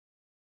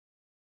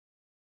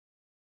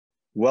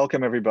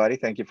Welcome, everybody.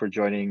 Thank you for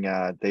joining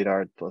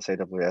DataArt plus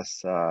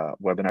AWS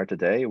webinar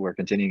today. We're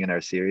continuing in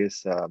our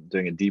series,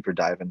 doing a deeper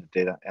dive into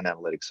data and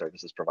analytics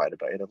services provided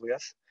by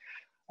AWS.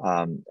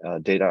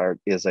 DataArt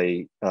is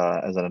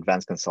as an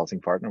advanced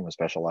consulting partner, we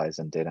specialize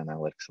in data and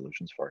analytics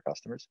solutions for our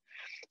customers.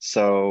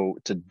 So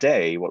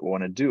today, what we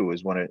want to do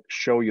is want to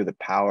show you the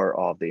power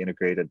of the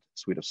integrated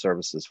suite of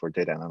services for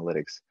data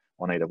analytics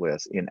on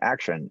AWS in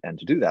action. And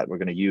to do that, we're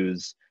going to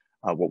use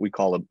what we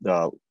call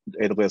the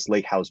AWS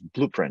Lakehouse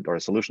Blueprint, or a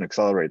solution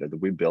accelerator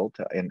that we built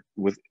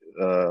with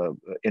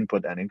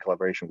input and in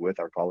collaboration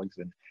with our colleagues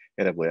in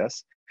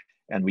AWS.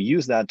 And we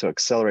use that to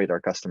accelerate our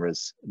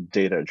customers'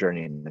 data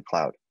journey in the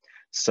cloud.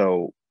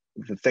 So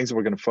the things that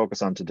we're going to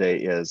focus on today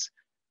is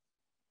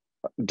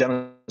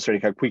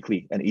demonstrating how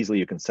quickly and easily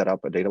you can set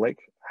up a data lake,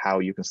 how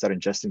you can start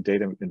ingesting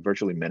data in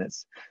virtually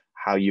minutes,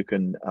 how you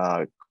can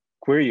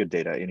query your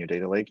data in your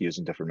data lake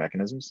using different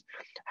mechanisms,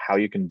 how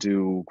you can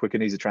do quick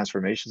and easy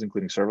transformations,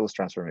 including serverless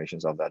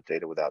transformations of that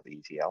data without the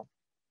ETL,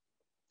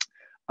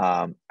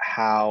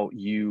 how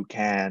you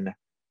can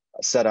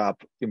set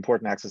up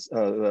important access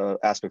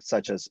aspects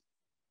such as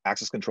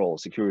access control,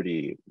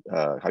 security,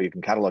 how you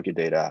can catalog your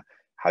data,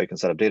 how you can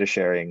set up data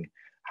sharing,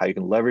 how you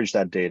can leverage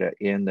that data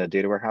in the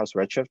data warehouse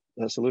Redshift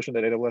solution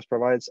that AWS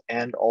provides,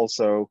 and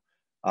also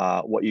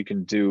what you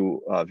can do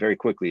very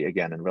quickly,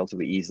 again, and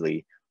relatively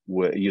easily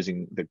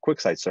using the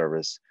QuickSight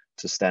service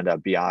to stand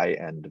up BI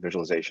and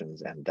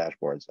visualizations and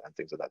dashboards and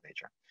things of that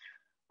nature.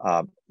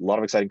 A lot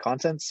of exciting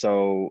content.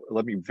 So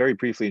let me very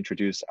briefly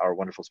introduce our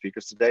wonderful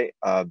speakers today.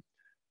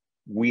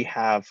 We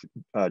have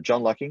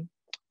John Lucking,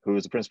 who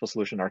is a principal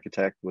solution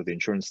architect with the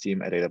insurance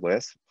team at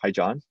AWS. Hi,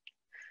 John.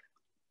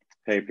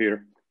 Hey,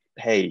 Peter.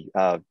 Hey,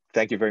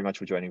 thank you very much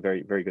for joining.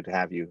 Very, very good to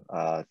have you.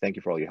 Thank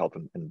you for all your help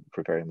in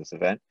preparing this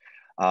event.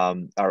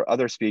 Our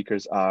other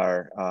speakers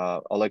are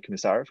Oleg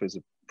Komissarov, who's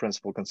a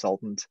principal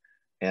consultant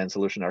and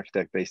solution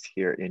architect based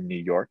here in New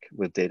York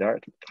with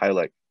DataArt. Hi,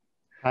 Oleg.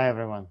 Hi,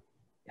 everyone.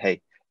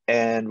 Hey,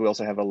 and we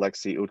also have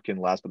Alexey Utkin,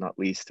 last but not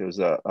least, who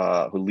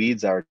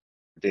leads our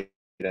data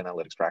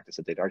analytics practice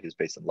at DataArt. He's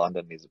based in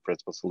London. He's a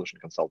principal solution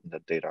consultant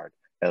at DataArt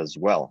as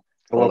well.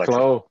 Hello,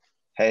 hello.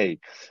 Hey,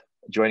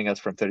 joining us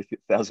from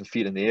 30,000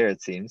 feet in the air,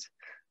 it seems.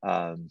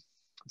 Sounds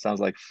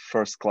like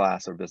first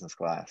class or business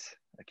class.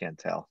 I can't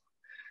tell.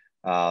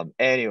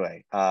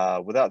 Anyway,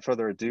 without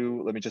further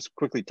ado, let me just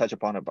quickly touch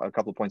upon a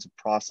couple of points of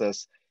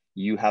process.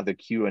 You have the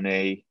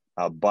Q&A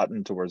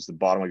button towards the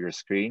bottom of your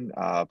screen.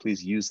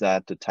 Please use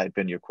that to type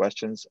in your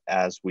questions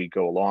as we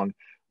go along.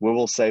 We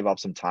will save up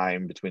some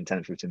time between 10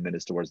 and 15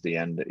 minutes towards the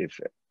end, if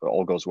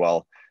all goes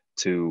well,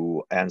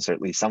 to answer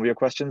at least some of your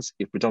questions.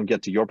 If we don't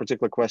get to your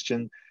particular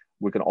question,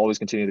 we can always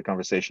continue the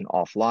conversation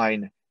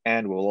offline,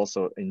 and we'll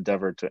also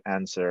endeavor to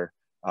answer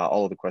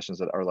all of the questions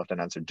that are left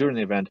unanswered during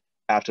the event,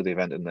 after the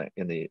event,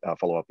 in the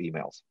follow-up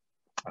emails.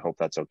 I hope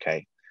that's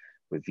okay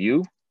with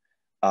you.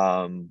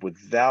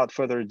 Without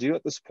further ado,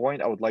 at this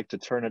point, I would like to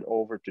turn it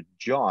over to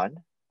John,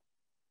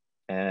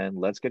 and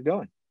let's get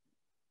going.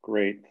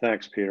 Great,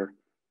 thanks, Peter.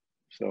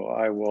 So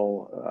I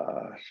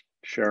will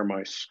share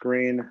my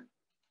screen.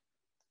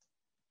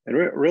 And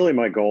really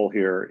my goal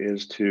here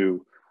is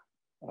to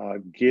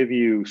give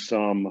you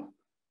some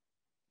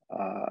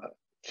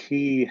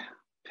key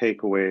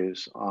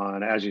takeaways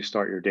on as you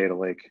start your data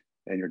lake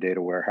and your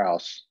data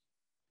warehouse,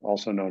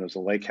 also known as the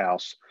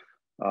lakehouse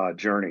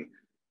journey.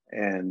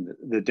 And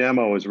the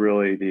demo is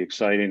really the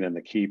exciting and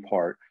the key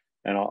part.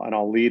 And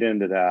I'll lead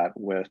into that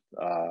with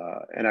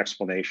an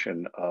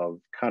explanation of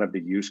kind of the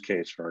use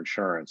case for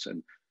insurance.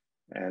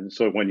 And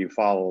so when you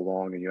follow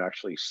along and you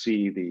actually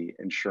see the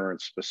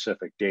insurance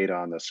specific data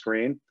on the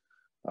screen,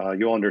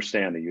 you'll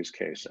understand the use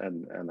case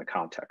and the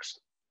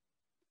context.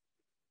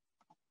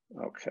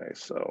 Okay,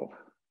 so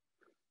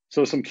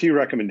some key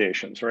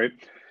recommendations, right?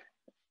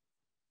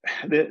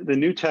 The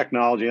new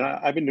technology, and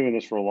I've been doing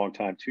this for a long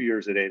time, 2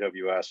 years at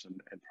AWS,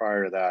 and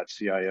prior to that,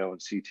 CIO and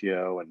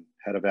CTO and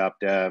head of app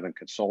dev and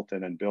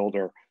consultant and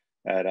builder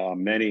at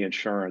many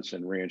insurance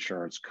and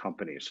reinsurance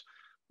companies.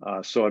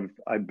 So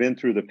I've been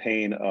through the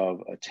pain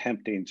of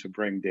attempting to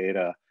bring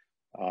data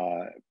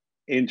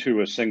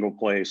into a single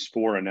place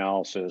for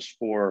analysis,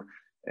 for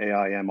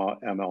AI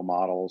ML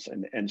models,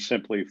 and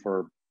simply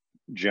for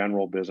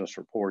general business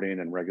reporting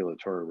and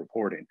regulatory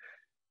reporting.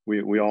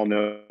 We all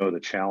know the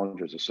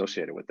challenges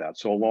associated with that.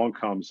 So along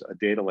comes a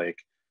data lake,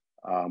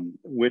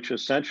 which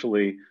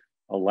essentially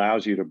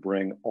allows you to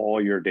bring all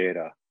your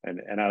data.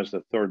 And as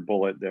the third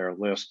bullet there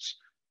lists,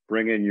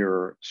 bring in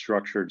your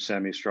structured,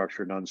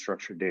 semi-structured,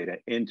 unstructured data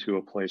into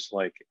a place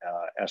like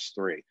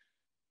S3.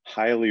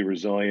 Highly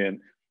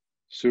resilient,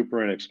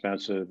 super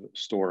inexpensive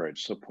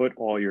storage. So put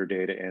all your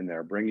data in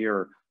there. Bring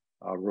your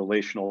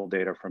relational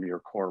data from your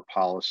core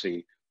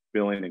policy,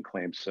 billing and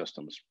claim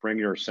systems. Bring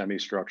your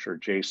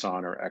semi-structured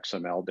JSON or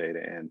XML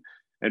data in,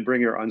 and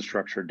bring your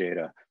unstructured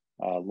data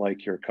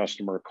like your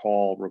customer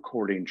call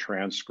recording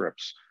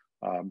transcripts.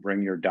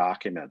 Bring your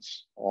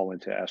documents all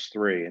into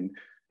S3,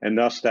 and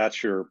thus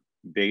that's your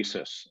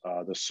basis,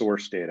 the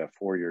source data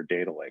for your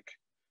data lake.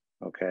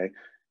 Okay,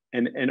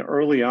 and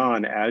early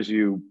on, as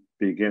you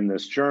begin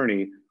this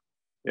journey.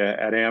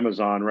 At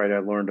Amazon, right, I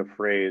learned a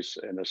phrase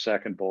in the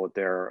second bullet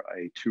there,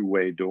 a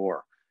two-way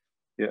door.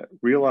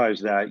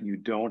 Realize that you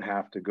don't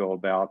have to go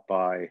about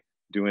by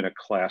doing a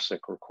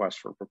classic request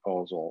for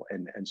proposal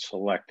and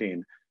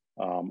selecting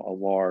a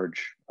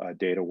large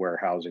data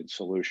warehousing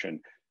solution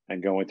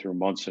and going through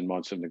months and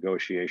months of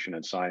negotiation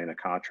and signing a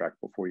contract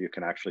before you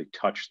can actually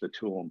touch the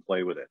tool and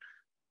play with it.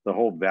 The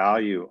whole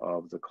value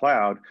of the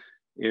cloud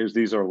is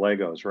these are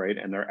Legos, right?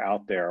 And they're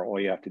out there. All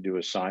you have to do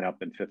is sign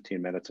up in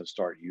 15 minutes and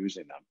start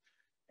using them.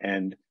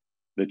 And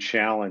the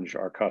challenge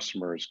our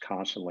customers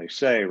constantly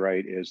say,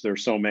 right, is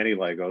there's so many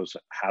Legos,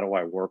 how do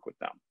I work with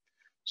them?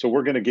 So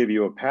we're going to give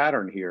you a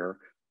pattern here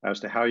as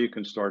to how you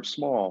can start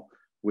small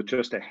with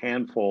just a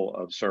handful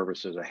of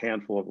services, a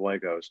handful of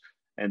Legos,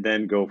 and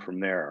then go from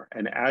there.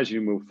 And as you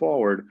move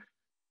forward,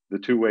 the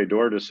two-way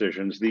door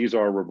decisions, these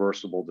are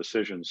reversible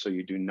decisions. So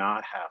you do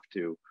not have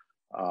to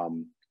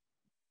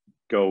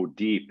go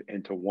deep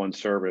into one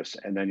service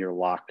and then you're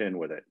locked in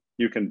with it.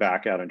 You can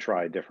back out and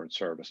try a different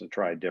service and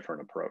try a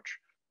different approach,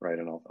 right?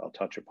 And I'll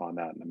touch upon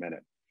that in a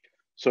minute.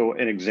 So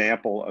an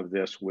example of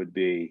this would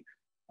be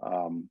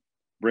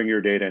bring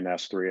your data in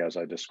S3 as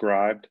I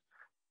described.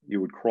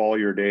 You would crawl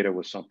your data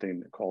with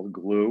something called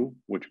Glue,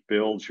 which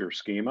builds your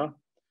schema.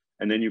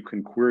 And then you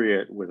can query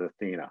it with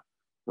Athena,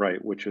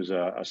 right? Which is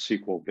a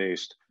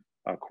SQL-based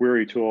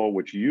query tool,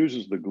 which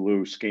uses the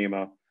Glue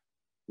schema,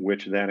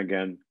 which then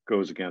again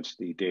goes against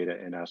the data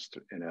in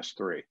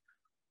S3.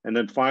 And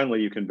then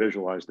finally, you can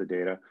visualize the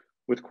data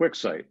with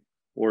QuickSight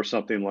or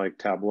something like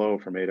Tableau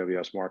from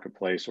AWS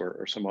Marketplace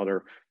or some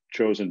other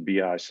chosen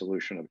BI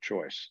solution of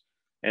choice.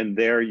 And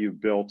there you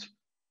built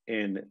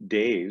in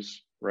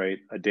days, right,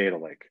 a data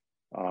lake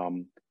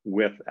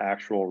with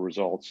actual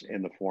results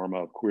in the form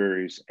of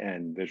queries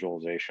and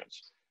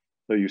visualizations.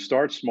 So you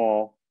start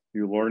small,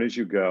 you learn as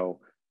you go,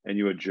 and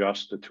you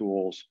adjust the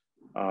tools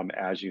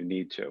as you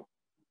need to.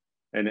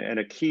 And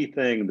a key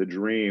thing, the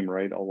dream,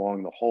 right,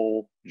 along the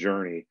whole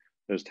journey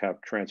is to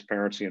have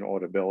transparency and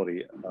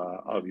auditability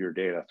of your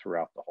data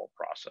throughout the whole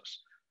process.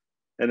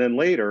 And then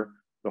later,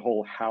 the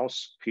whole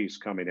house piece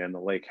coming in, the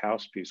lake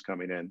house piece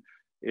coming in,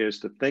 is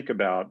to think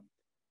about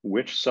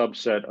which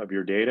subset of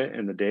your data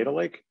in the data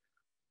lake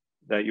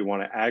that you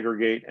want to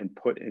aggregate and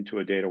put into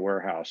a data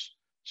warehouse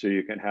so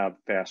you can have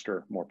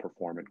faster, more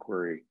performant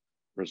query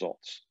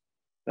results.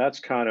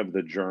 That's kind of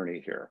the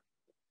journey here.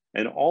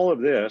 And all of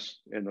this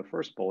in the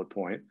first bullet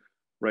point,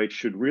 right,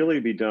 should really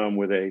be done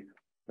with a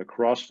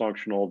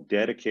cross-functional,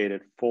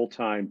 dedicated,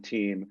 full-time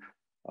team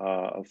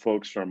of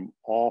folks from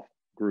all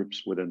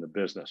groups within the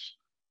business.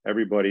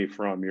 Everybody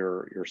from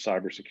your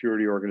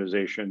cybersecurity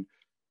organization,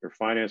 your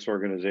finance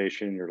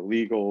organization, your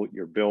legal,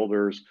 your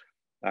builders,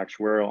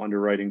 actuarial,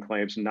 underwriting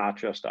claims, not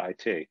just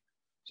IT.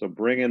 So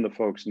bring in the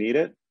folks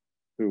needed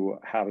who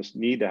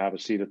need to have a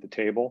seat at the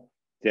table,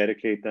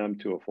 dedicate them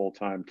to a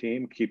full-time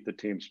team, keep the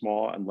team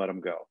small, and let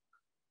them go.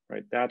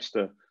 Right? That's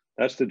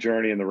the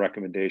journey and the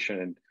recommendation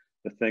and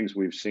the things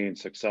we've seen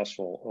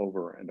successful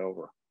over and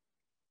over.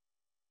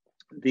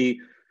 The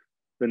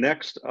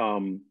next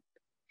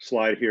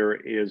slide here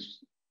is,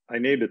 I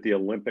named it the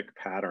Olympic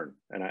pattern,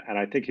 and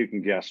I think you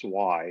can guess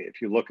why.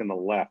 If you look on the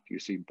left, you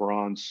see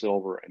bronze,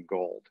 silver, and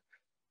gold.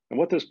 And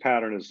what this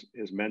pattern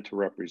is meant to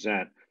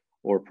represent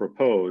or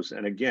propose,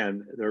 and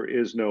again, there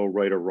is no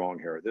right or wrong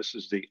here. This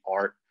is the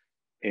art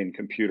in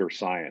computer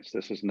science.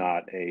 This is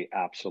not an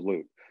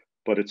absolute,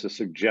 but it's a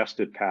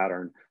suggested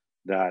pattern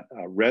that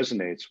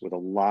resonates with a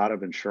lot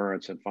of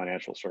insurance and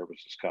financial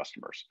services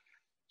customers.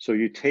 So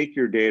you take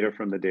your data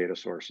from the data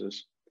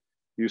sources,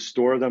 you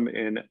store them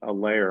in a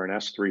layer, an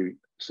S3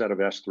 set of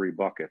S3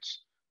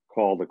 buckets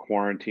called the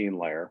quarantine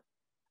layer.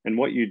 And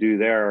what you do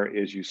there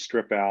is you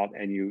strip out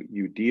and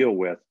you deal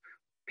with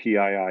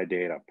PII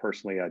data,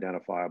 personally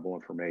identifiable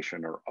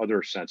information, or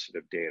other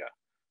sensitive data.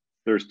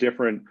 There's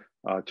different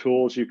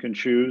tools you can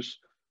choose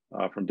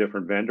from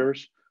different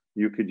vendors.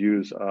 You could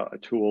use a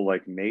tool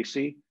like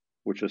Macy,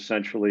 which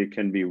essentially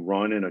can be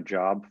run in a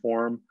job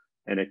form,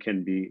 and it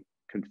can be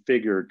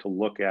configured to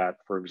look at,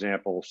 for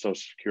example, social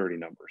security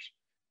numbers.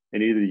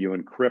 And either you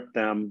encrypt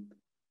them,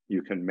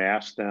 you can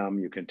mask them,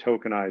 you can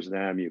tokenize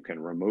them, you can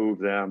remove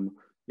them,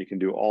 you can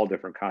do all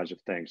different kinds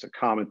of things. A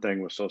common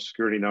thing with social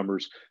security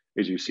numbers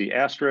is you see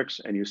asterisks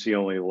and you see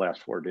only the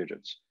last 4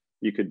 digits.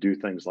 You could do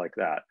things like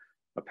that.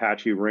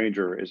 Apache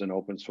Ranger is an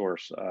open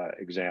source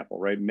example,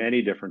 right?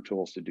 Many different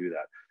tools to do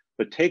that.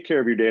 But take care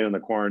of your data in the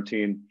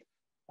quarantine,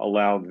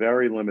 allow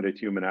very limited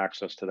human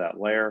access to that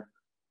layer.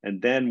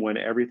 And then when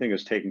everything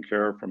is taken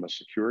care of from a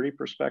security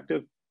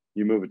perspective,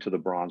 you move it to the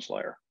bronze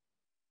layer.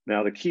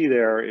 Now, the key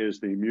there is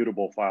the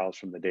mutable files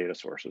from the data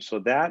sources. So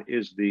that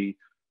is the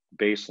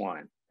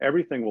baseline.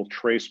 Everything will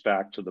trace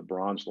back to the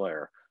bronze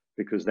layer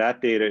because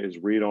that data is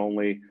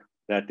read-only.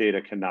 That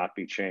data cannot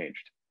be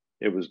changed.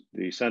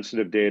 The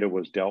sensitive data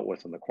was dealt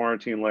with in the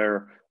quarantine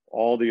layer.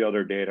 All the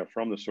other data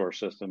from the source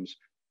systems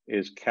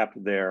is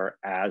kept there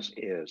as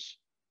is,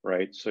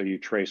 right? So you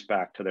trace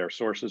back to their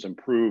sources,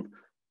 improve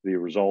the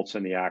results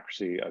and the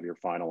accuracy of your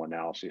final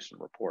analyses and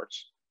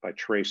reports by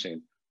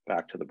tracing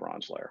back to the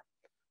bronze layer.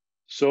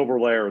 Silver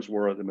layer is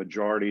where the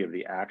majority of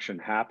the action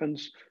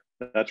happens.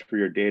 That's where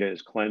your data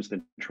is cleansed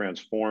and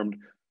transformed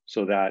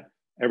so that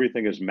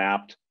everything is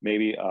mapped.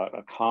 Maybe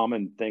a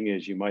common thing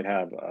is you might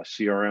have a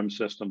CRM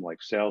system like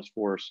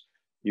Salesforce.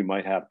 You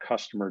might have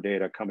customer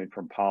data coming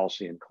from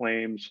policy and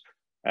claims.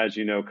 As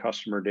you know,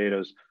 customer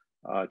data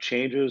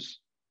changes.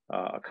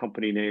 A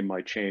company name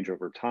might change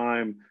over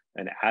time.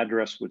 An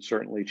address would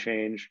certainly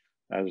change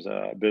as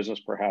a business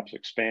perhaps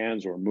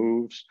expands or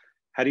moves.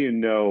 How do you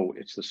know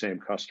it's the same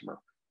customer?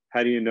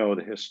 How do you know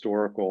the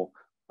historical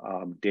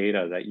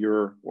data that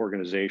your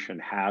organization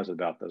has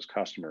about those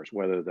customers,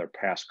 whether they're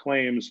past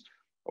claims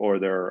or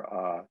their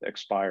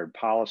expired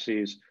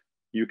policies?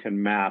 You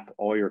can map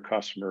all your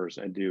customers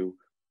and do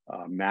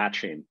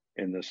matching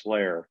in this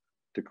layer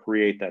to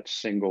create that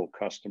single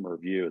customer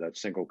view, that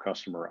single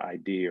customer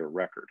ID or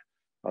record,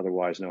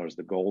 otherwise known as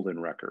the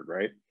golden record,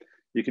 right?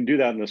 You can do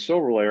that in the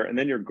silver layer, and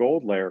then your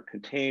gold layer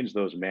contains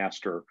those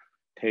master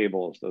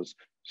tables, those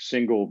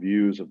single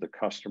views of the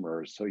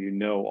customers, so you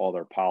know all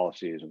their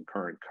policies and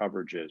current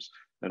coverages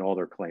and all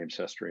their claims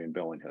history and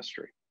billing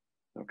history,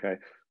 okay?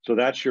 So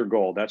that's your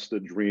goal, that's the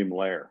dream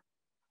layer.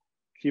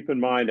 Keep in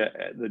mind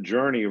the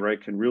journey,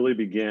 right, can really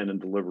begin and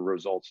deliver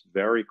results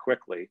very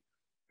quickly,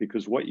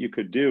 because what you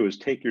could do is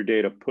take your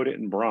data, put it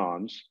in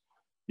bronze,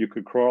 you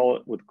could crawl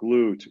it with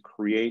glue to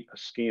create a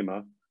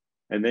schema,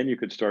 and then you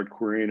could start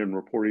querying and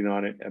reporting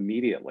on it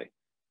immediately.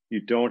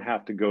 You don't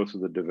have to go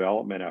through the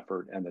development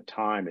effort and the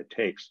time it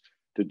takes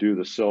to do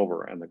the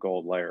silver and the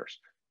gold layers.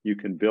 You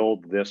can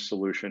build this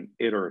solution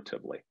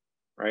iteratively,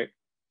 right?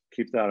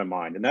 Keep that in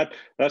mind. And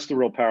that's the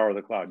real power of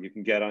the cloud. You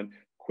can get on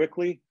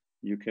quickly,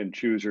 you can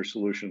choose your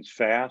solutions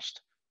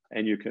fast,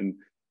 and you can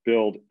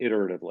build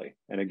iteratively.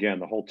 And again,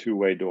 the whole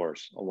two-way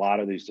doors. A lot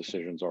of these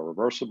decisions are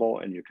reversible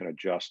and you can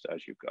adjust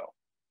as you go.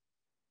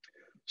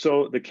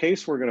 So the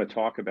case we're going to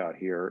talk about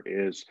here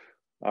is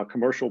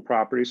commercial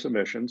property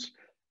submissions,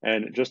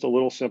 and just a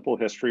little simple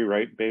history,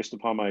 right? Based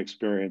upon my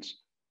experience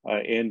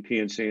in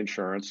P&C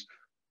insurance,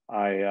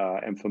 I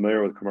am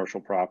familiar with commercial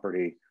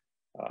property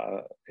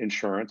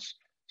insurance.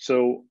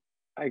 So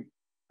I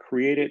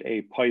created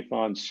a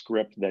Python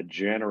script that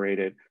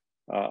generated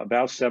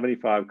about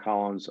 75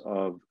 columns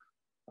of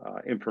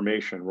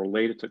information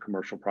related to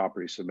commercial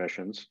property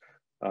submissions.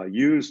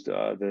 Used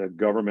the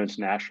government's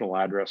national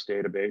address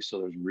database, so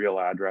there's real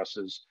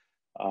addresses,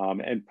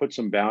 and put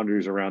some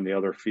boundaries around the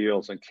other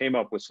fields and came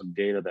up with some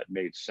data that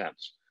made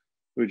sense.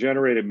 We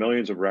generated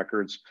millions of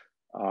records,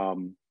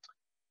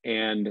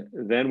 and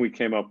then we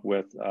came up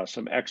with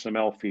some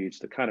XML feeds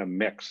to kind of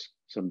mix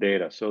some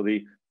data. So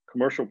the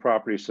commercial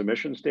property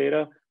submissions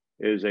data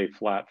is a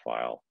flat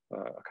file,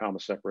 a comma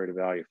separated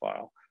value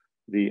file.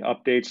 The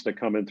updates that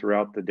come in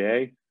throughout the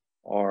day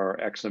are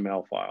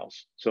XML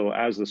files. So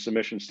as the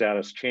submission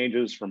status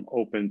changes from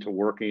open to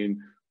working,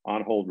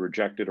 on hold,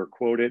 rejected, or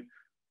quoted,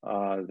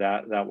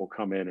 that will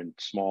come in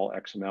small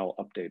XML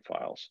update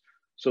files.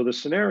 So the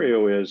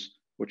scenario is,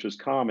 which is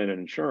common in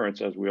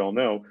insurance, as we all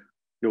know,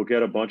 you'll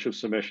get a bunch of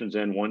submissions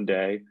in one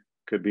day,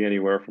 could be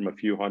anywhere from a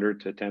few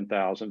hundred to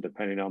 10,000,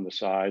 depending on the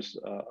size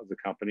of the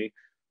company.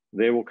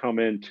 They will come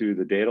into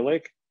the data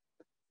lake.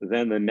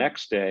 Then the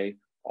next day,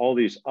 all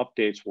these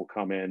updates will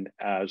come in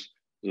as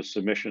the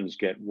submissions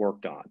get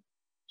worked on.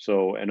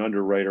 So an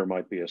underwriter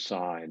might be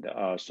assigned,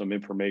 some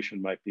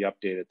information might be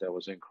updated that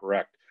was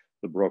incorrect.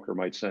 The broker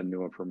might send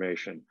new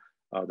information.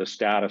 The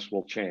status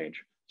will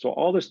change. So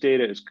all this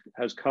data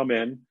has come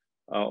in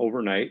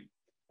overnight,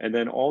 and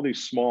then all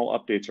these small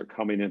updates are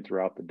coming in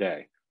throughout the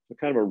day. So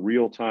kind of a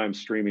real-time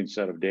streaming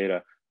set of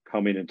data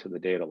coming into the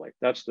data lake.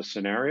 That's the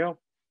scenario.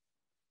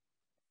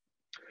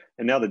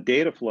 And now the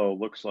data flow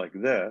looks like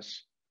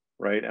this,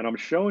 right? And I'm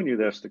showing you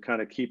this to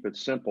kind of keep it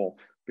simple,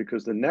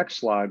 because the next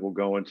slide will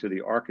go into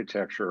the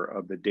architecture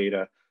of the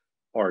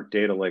DataArt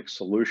data lake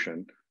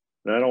solution.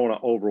 And I don't want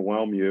to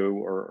overwhelm you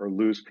or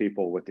lose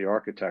people with the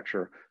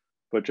architecture,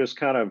 but just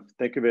kind of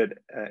think of it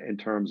in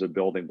terms of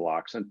building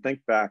blocks, and think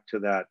back to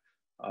that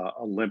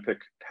Olympic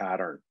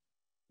pattern,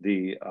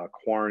 the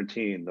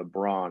quarantine, the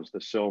bronze,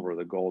 the silver,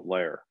 the gold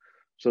layer.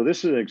 So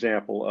this is an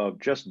example of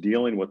just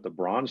dealing with the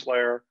bronze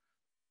layer,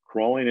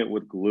 crawling it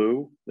with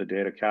glue, the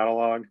data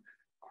catalog,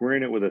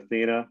 querying it with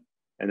Athena,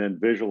 and then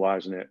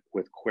visualizing it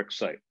with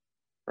QuickSight,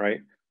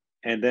 right?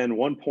 And then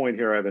one point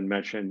here I haven't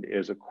mentioned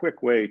is a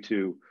quick way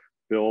to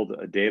build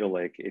a data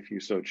lake, if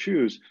you so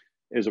choose,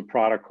 is a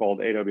product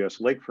called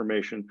AWS Lake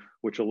Formation,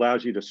 which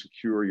allows you to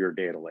secure your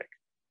data lake.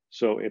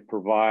 So it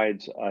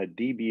provides a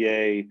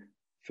DBA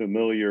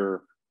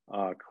familiar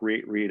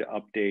create, read,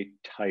 update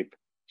type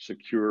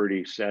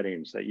security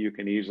settings that you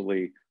can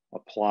easily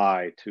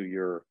apply to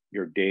your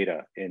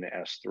data in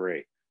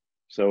S3.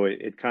 So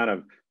it kind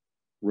of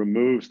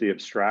removes the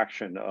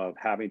abstraction of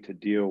having to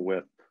deal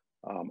with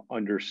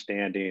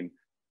understanding,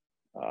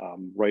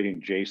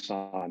 writing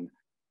JSON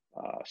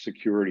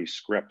security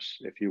scripts,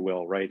 if you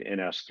will, right in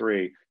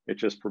S3. It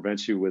just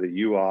prevents you with a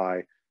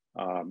UI.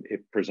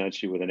 It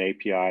presents you with an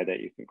API that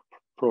you can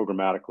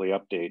programmatically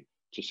update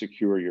to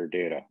secure your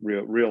data.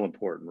 Real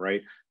important,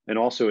 right? And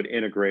also it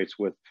integrates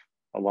with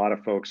A lot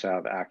of folks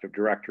have Active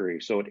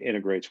Directory, so it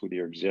integrates with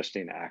your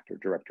existing Active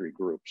Directory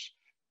groups.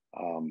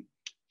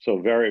 So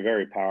very,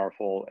 very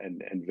powerful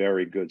and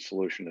very good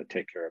solution to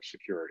take care of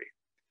security.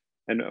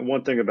 And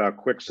one thing about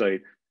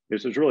QuickSight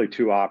is there's really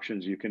two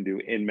options. You can do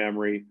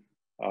in-memory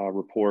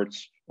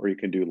reports, or you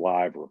can do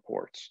live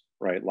reports,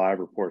 right? Live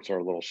reports are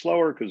a little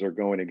slower because they're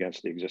going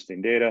against the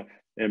existing data.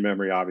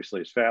 In-memory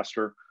obviously is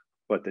faster,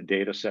 but the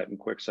data set in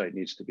QuickSight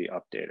needs to be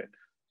updated.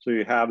 So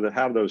you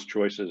have those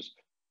choices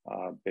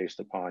based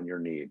upon your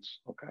needs,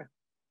 okay?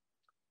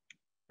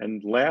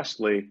 And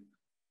lastly,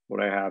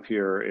 what I have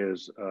here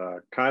is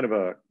kind of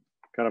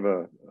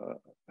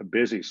a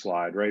busy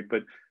slide, right?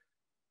 But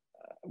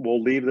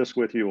we'll leave this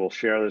with you, we'll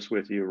share this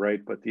with you,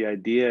 right? But the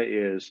idea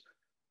is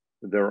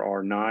there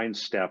are 9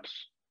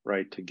 steps,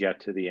 right, to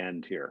get to the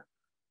end here.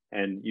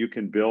 And you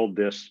can build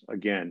this,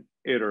 again,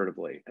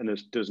 iteratively, and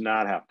this does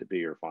not have to be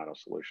your final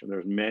solution.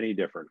 There's many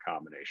different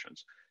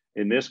combinations.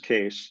 In this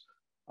case,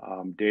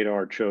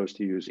 DataArt chose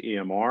to use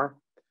EMR.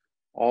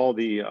 All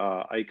the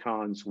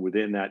icons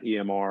within that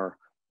EMR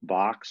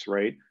box,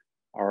 right,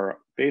 are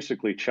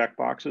basically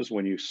checkboxes.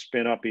 When you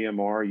spin up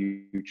EMR,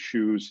 you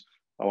choose,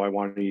 oh, I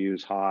want to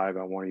use Hive,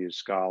 I want to use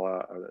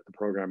Scala, the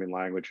programming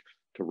language,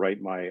 to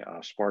write my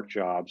Spark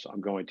jobs.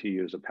 I'm going to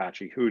use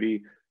Apache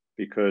Hudi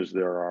because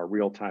there are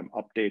real-time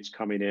updates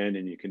coming in,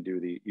 and you can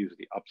use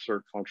the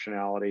upsert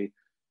functionality.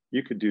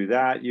 You could do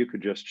that. You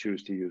could just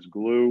choose to use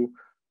Glue.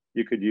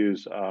 You could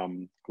use,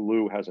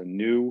 Glue has a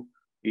new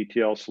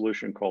ETL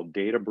solution called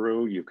Data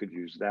Brew. You could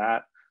use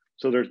that.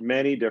 So there's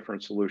many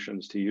different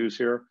solutions to use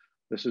here.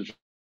 This is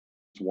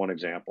one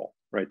example,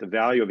 right? The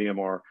value of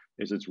EMR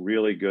is it's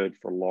really good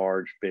for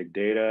large, big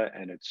data,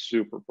 and it's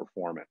super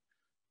performant.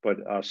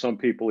 But some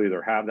people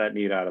either have that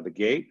need out of the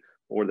gate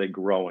or they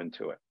grow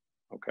into it,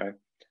 okay?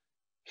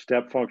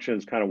 Step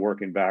functions, kind of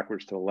working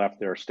backwards to the left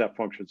there. Step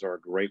functions are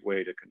a great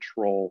way to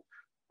control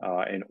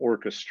and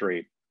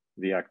orchestrate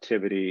the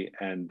activity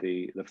and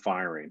the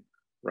firing,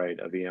 right,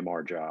 of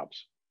EMR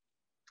jobs.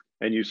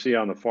 And you see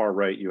on the far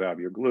right, you have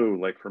your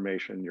Glue, Lake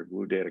Formation, your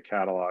Glue data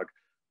catalog,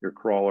 your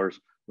crawlers,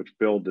 which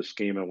build the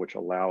schema, which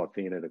allow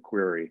Athena to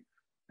query.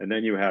 And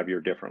then you have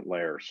your different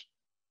layers,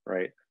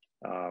 right?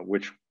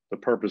 Which the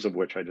purpose of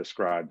which I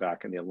described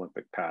back in the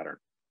Olympic pattern.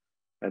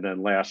 And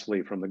then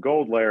lastly, from the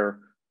gold layer,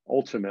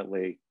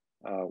 ultimately,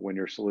 when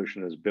your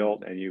solution is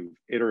built and you've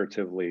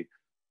iteratively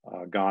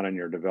gone on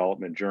your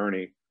development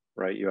journey,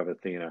 right, you have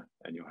Athena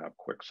and you have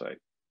QuickSight.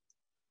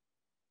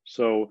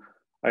 So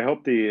I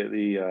hope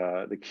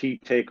the key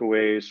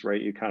takeaways,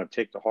 right, you kind of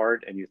take to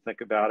heart and you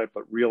think about it,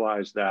 but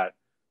realize that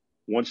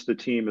once the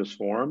team is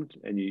formed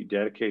and you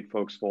dedicate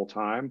folks full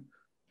time,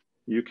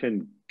 you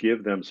can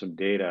give them some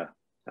data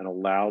and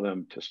allow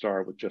them to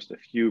start with just a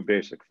few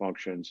basic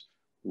functions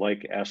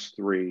like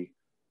S3,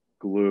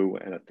 Glue,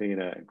 and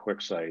Athena and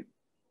QuickSight.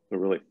 They're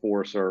really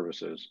 4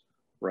 services,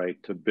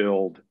 right, to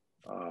build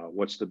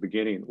what the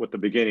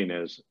beginning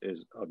is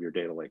of your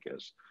data lake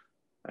is.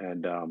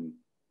 And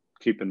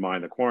keep in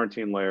mind the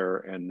quarantine layer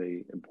and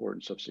the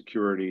importance of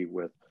security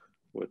with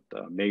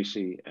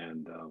Macy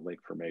and Lake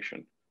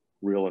Formation,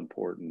 real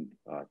important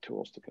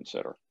tools to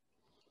consider.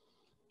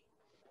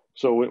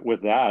 So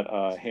with that,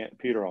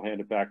 Peter, I'll hand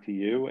it back to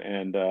you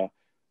and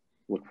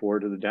look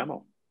forward to the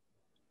demo.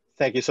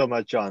 Thank you so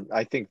much, John.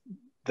 I think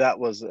that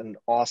was an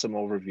awesome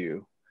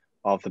overview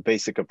of the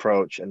basic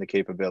approach and the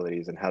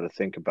capabilities and how to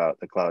think about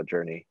the cloud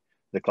journey,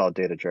 the cloud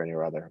data journey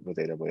rather, with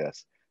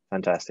AWS.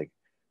 Fantastic.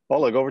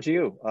 Oleg, over to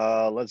you.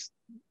 Let's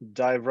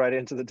dive right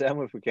into the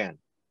demo if we can.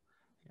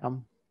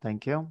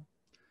 Thank you.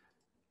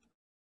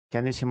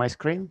 Can you see my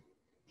screen?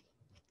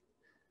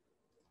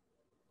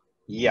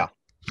 Yeah.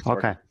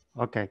 Okay.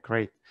 Okay,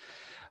 great.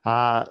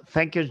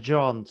 Thank you,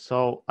 John.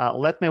 So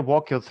let me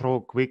walk you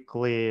through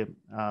quickly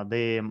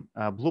the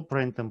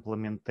blueprint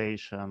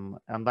implementation.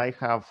 And I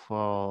have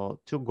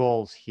 2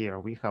 goals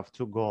here. We have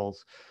 2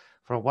 goals.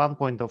 From one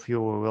point of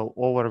view, we will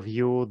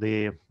overview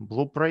the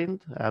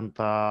blueprint. And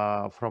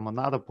from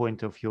another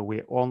point of view,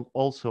 we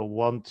also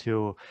want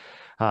to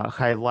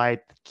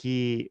highlight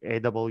key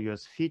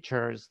AWS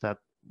features that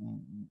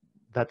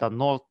are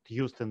not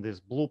used in this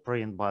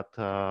blueprint, but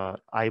are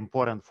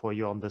important for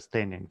your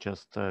understanding.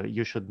 Just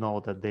you should know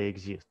that they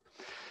exist.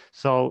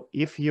 So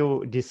if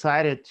you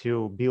decided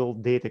to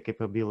build data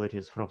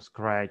capabilities from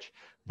scratch,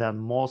 then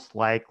most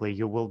likely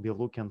you will be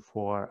looking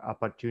for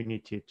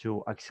opportunity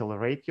to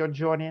accelerate your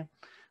journey,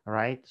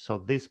 right? So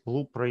this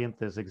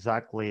blueprint is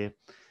exactly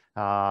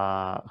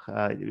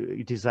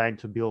designed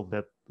to build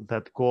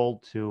that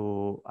goal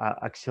to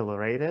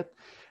accelerate it.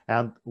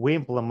 And we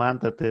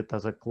implemented it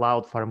as a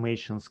cloud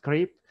formation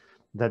script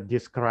that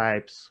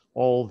describes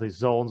all the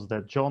zones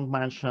that John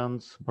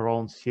mentions: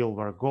 bronze,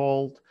 silver,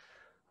 gold.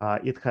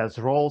 It has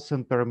roles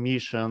and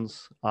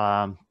permissions.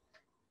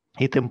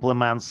 It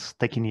implements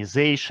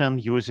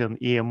tokenization using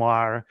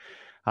EMR.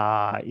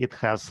 It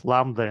has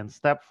Lambda and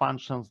step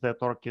functions that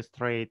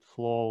orchestrate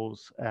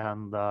flows,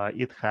 and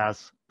it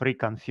has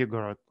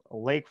pre-configured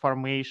lake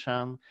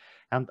formation.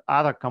 and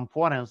other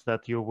components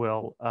that you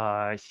will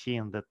see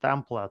in the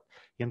template,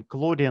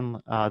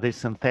 including the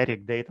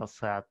synthetic data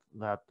set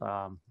that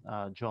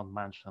John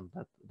mentioned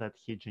that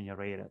he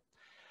generated.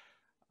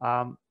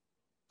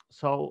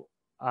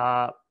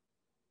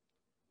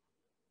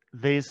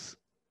 This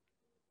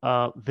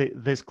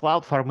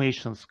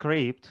CloudFormation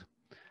script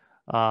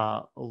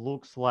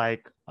looks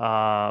like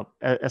a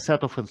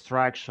set of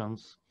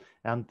instructions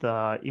and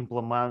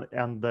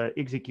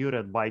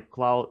executed by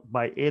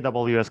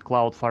AWS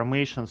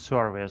CloudFormation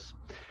service,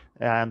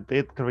 and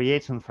it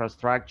creates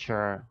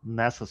infrastructure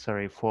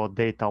necessary for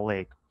data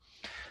lake.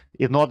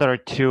 In order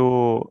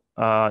to,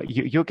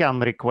 you can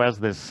request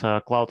this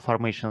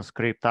CloudFormation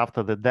script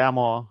after the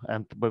demo,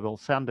 and we will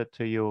send it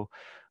to you.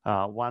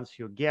 Once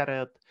you get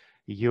it,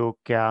 you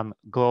can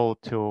go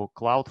to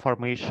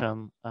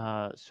CloudFormation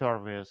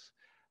service,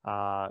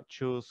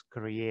 choose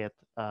create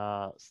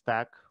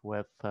stack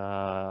with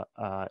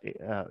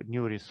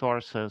new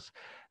resources,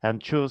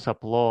 and choose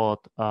upload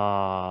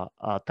a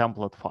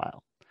template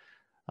file.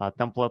 A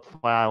template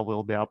file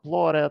will be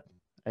uploaded.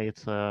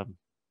 It's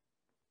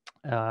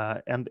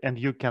and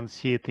you can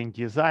see it in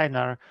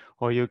Designer,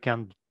 or you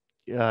can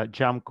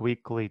jump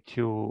quickly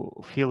to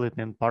fill it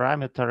in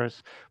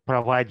parameters,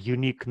 provide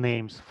unique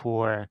names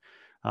for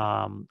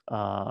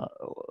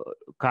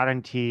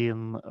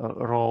quarantine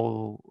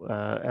role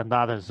and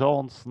other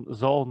zone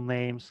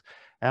names,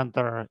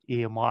 enter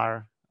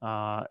EMR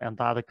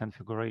and other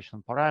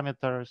configuration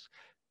parameters,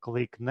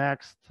 click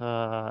next,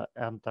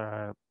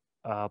 enter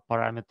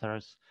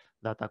parameters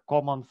that are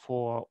common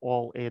for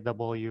all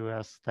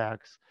AWS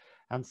stacks,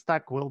 and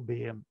stack will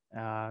be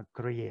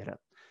created.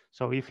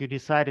 So if you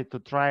decided to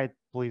try it,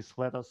 please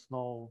let us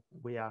know.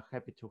 We are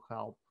happy to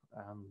help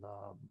and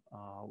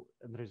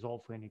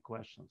resolve any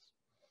questions.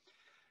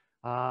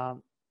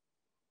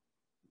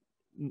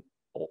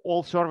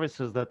 All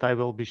services that I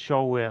will be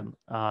showing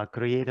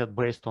created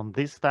based on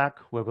this stack.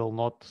 We will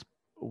not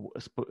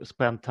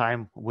spend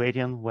time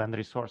waiting when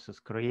resources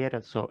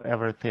created, so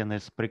everything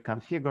is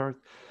pre-configured.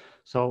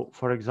 So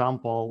for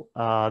example,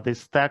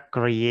 this stack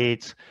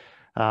creates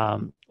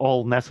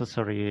all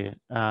necessary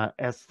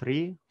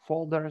S3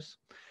 folders,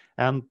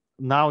 and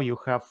now you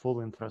have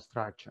full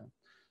infrastructure.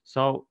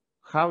 So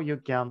how you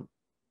can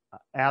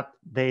add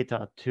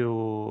data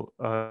to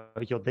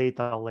your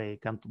data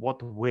lake, and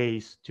what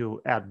ways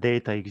to add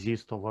data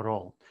exist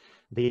overall?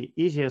 The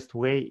easiest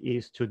way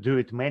is to do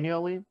it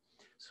manually.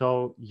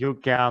 So you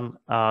can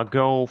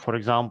go, for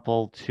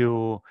example,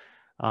 to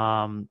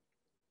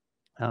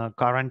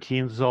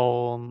quarantine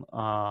zone,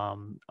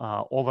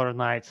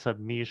 overnight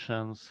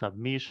submissions,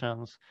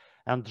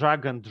 and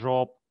drag and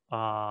drop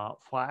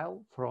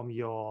file from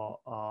your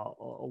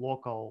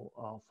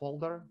local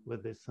folder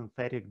with the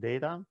synthetic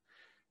data,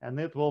 and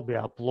it will be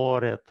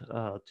uploaded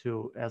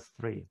to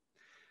S3.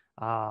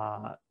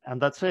 And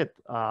that's it.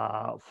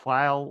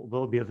 File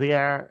will be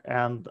there,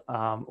 and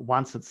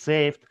once it's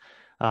saved,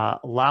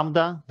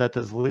 Lambda, that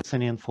is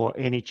listening for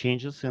any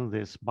changes in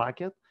this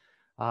bucket,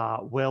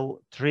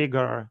 will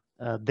trigger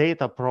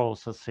data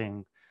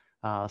processing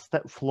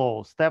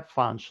step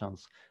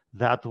functions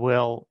that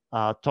will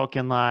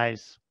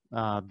tokenize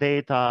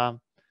data.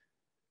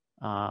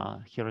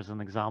 Here is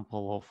an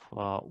example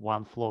of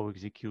one flow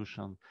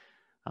execution.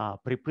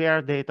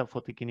 Prepare data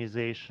for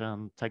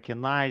tokenization,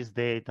 tokenize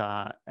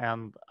data,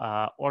 and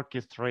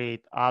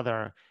orchestrate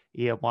other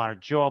EMR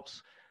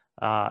jobs,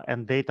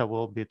 and data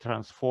will be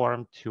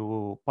transformed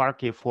to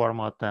Parquet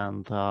format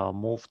and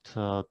moved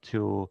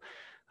to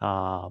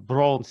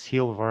bronze,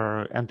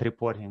 silver, and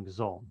reporting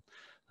zone.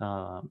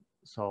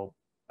 So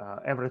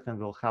everything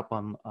will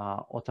happen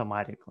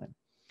automatically.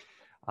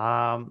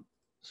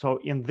 So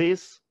in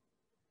this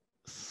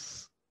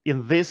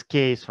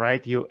case,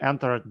 right, you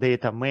enter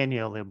data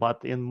manually,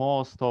 but in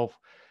most of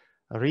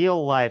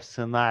real life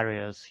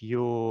scenarios,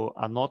 you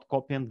are not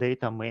copying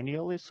data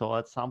manually. So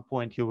at some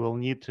point you will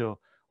need to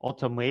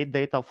automate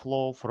data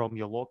flow from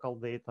your local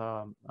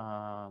data,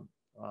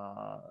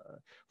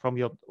 from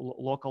your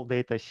local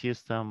data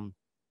system,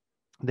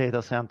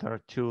 data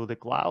center to the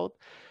cloud.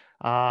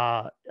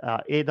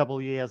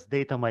 AWS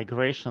data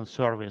migration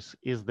service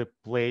is the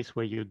place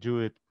where you do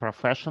it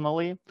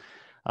professionally.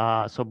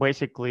 So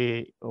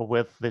basically,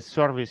 with the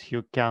service,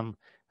 you can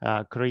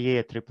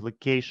create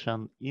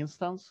replication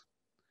instance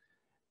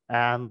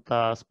and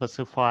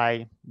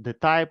specify the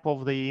type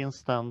of the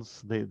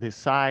instance, the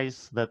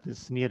size that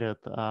is needed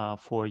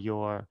for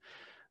your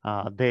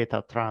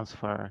data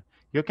transfer.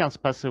 You can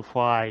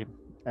specify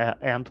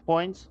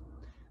endpoints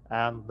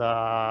and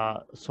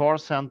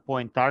source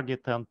endpoint,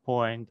 target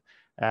endpoint,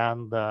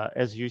 and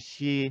as you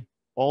see,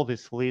 all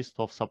this list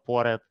of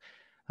supported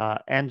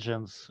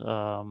engines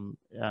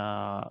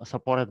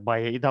supported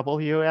by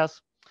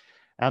AWS.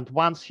 And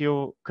once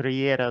you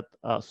created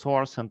a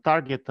source and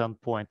target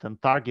endpoint, and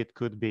target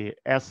could be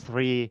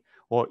S3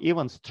 or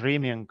even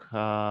streaming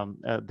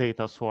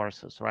data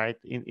sources, right?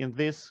 In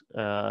this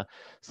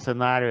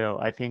scenario,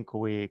 I think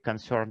we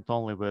concerned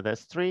only with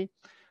S3.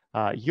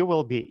 You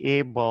will be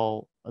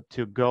able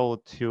to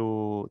go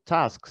to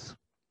tasks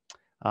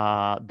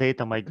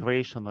data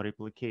migration or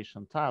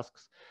replication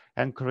tasks,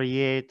 and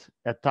create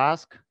a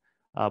task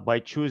by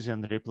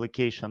choosing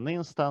replication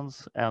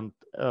instance and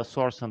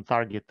source and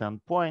target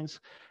endpoints.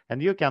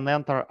 And you can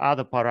enter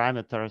other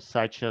parameters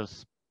such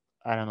as,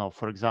 I don't know,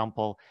 for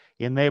example,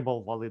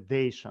 enable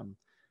validation.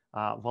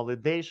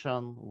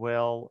 Validation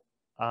will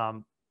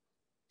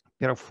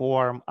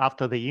perform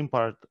after the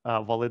import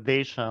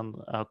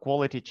validation,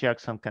 quality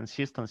checks and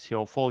consistency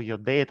of all your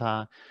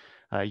data.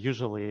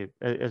 Usually,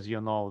 as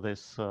you know,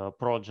 these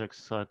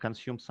projects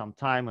consume some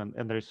time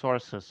and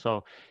resources.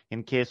 So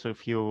in case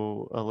of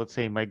you, let's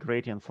say,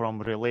 migrating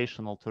from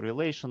relational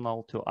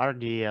to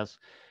RDS,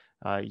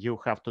 you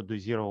have to do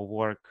zero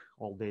work.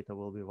 All data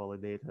will be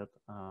validated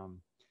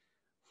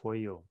for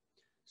you.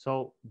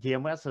 So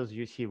DMS, as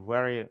you see,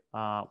 very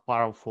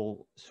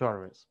powerful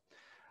service.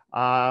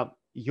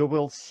 You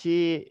will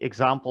see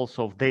examples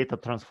of data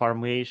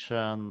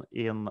transformation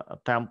in a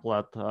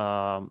template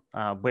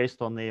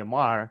based on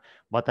AMR,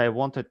 but I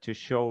wanted to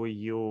show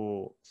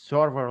you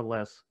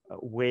serverless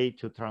way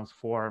to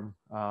transform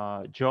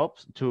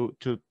jobs, to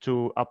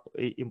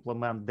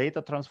implement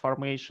data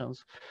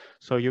transformations.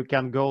 So you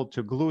can go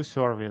to Glue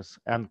service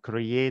and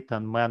create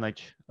and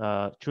manage,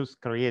 choose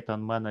create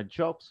and manage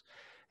jobs.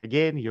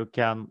 Again, you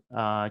can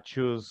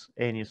choose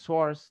any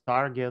source,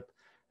 target,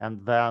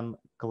 and then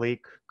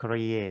click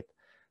create.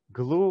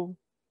 Glue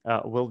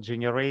will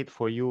generate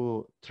for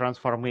you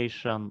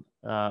transformation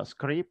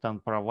script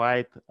and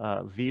provide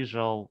a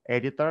visual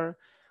editor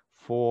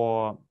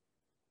for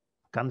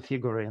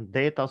configuring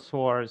data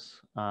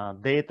source,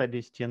 data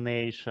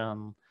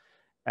destination,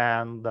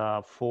 and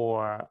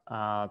for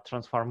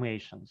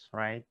transformations,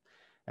 right?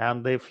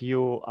 And if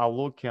you are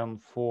looking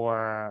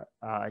for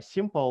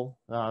simple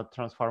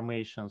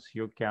transformations,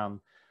 you can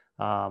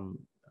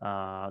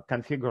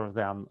configure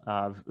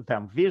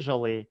them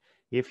visually.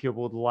 If you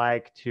would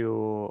like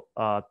to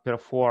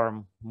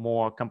perform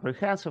more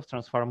comprehensive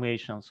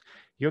transformations,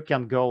 you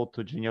can go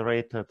to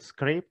generated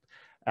script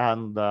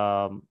and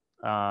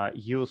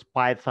use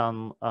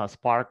Python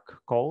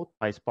Spark code,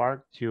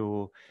 PySpark,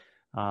 to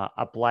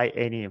apply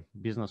any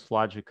business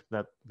logic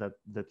that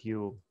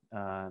you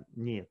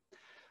need.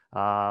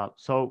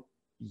 So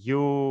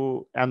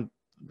you, and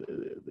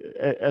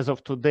as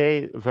of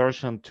today,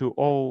 version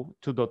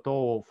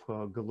 2.0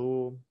 of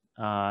Glue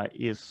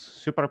is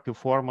super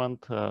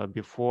performant.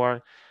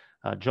 Before,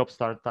 job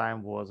start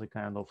time was a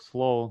kind of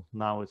slow.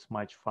 Now it's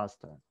much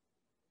faster.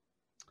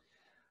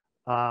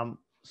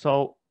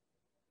 So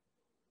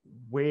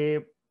we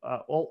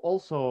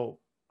also,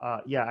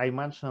 yeah, I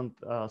mentioned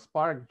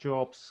Spark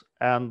jobs,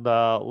 and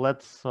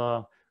let's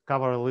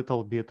cover a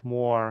little bit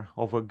more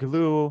of a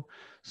Glue.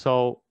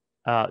 So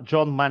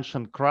John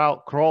mentioned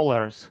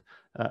crawlers,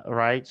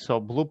 right?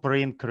 So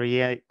Blueprint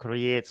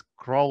creates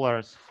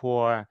crawlers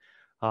for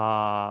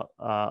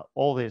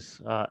all these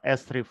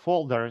S3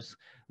 folders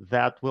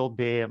that will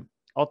be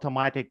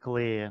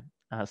automatically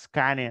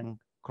scanning,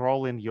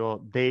 crawling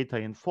your data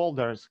in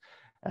folders,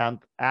 and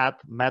add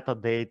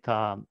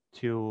metadata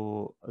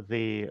to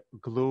the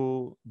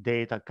Glue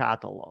data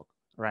catalog,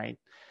 right?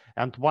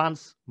 And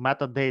once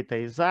metadata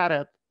is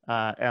added,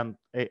 and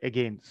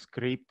again,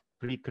 script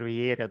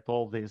pre-created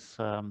all these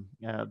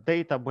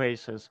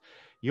databases,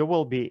 you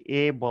will be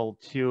able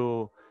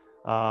to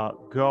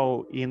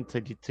go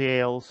into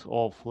details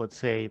of, let's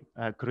say,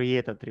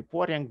 created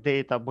reporting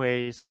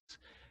database.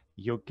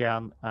 You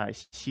can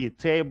see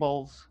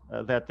tables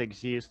that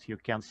exist. You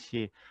can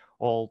see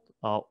all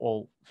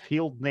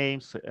field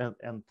names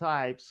and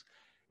types.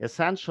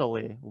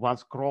 Essentially,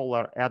 once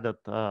crawler added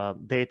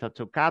data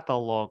to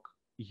catalog,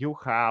 you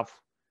have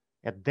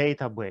a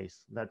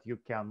database that you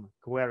can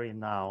query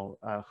now,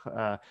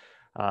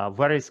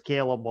 very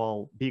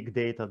scalable big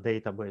data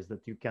database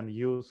that you can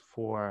use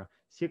for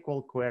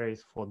SQL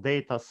queries, for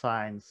data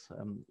science,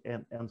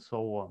 and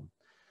so on.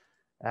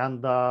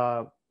 And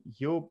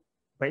you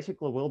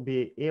basically will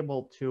be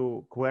able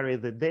to query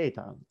the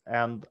data.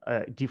 And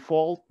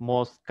default,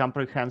 most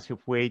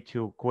comprehensive way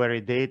to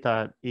query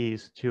data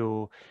is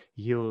to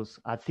use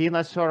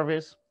Athena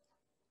service.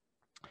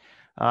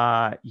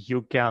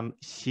 You can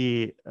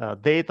see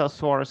data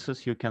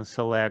sources, you can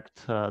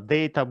select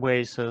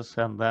databases,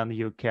 and then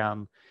you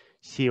can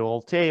see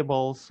all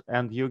tables,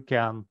 and you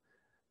can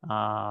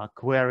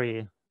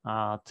query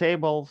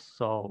tables.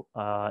 So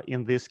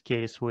in this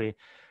case, we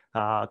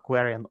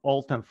querying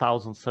all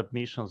 10,000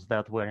 submissions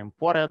that were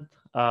imported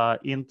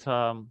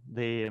into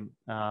the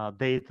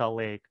data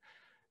lake.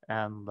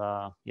 And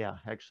yeah,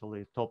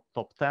 actually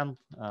top 10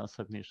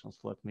 submissions.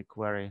 Let me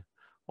query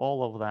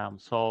all of them.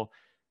 So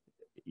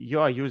you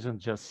are using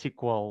just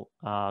SQL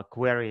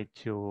query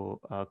to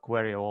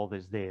query all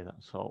this data.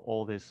 So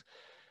all these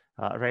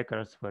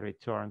records were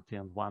returned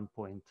in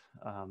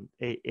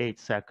 1.8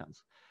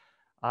 seconds.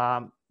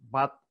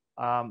 But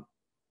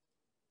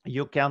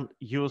you can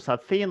use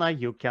Athena,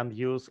 you can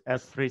use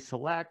S3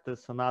 Select.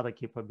 It's another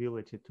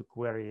capability to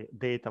query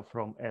data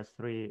from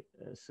S3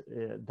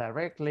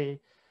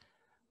 directly.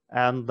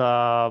 And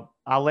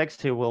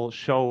Alexey will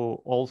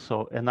show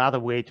also another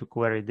way to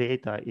query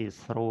data is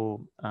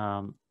through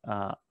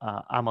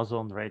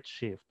Amazon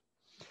Redshift.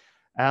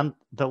 And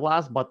the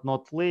last but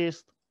not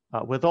least,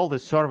 with all the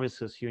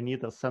services, you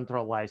need a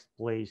centralized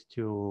place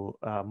to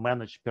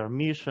manage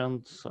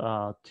permissions,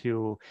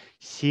 to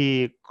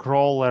see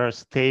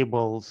crawlers,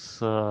 tables,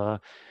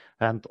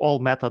 and all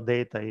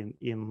metadata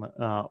in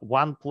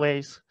one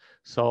place.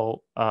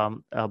 So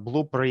a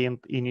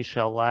Blueprint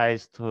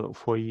initialized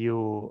for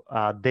you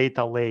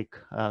data lake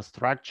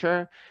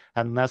structure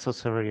and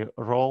necessary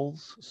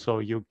roles. So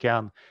you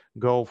can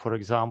go, for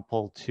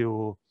example,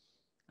 to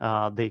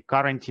the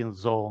quarantine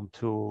zone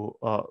to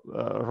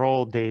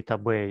raw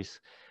database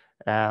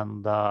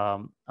and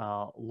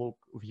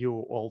view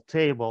all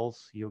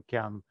tables. You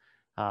can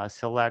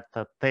select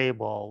a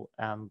table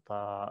and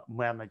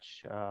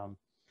manage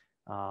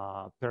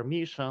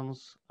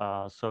permissions.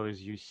 So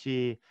as you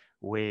see,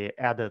 we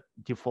added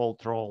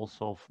default roles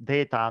of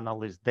data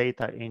analyst,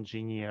 data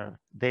engineer,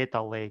 data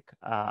lake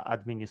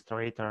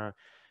administrator,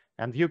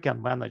 and you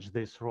can manage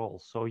these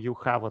roles. So you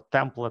have a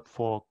template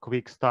for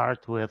quick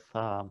start with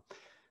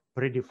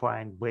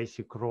predefined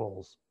basic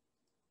roles.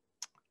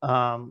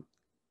 And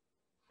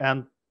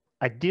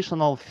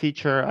additional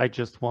feature I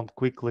just want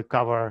quickly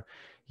cover,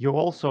 you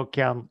also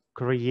can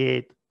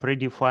create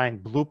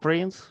predefined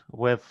blueprints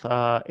with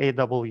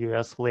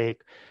AWS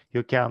Lake.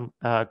 You can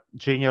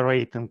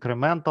generate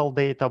incremental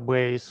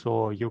database,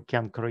 or you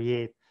can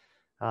create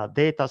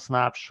data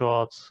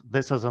snapshots.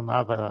 This is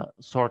another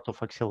sort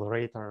of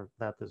accelerator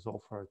that is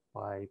offered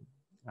by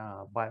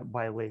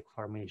Lake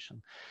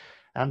Formation.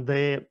 And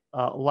the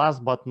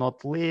last but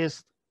not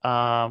least,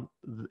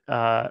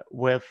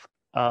 with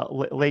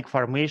Lake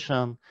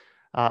Formation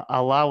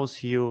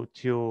allows you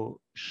to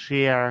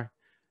share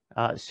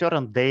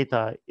certain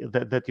data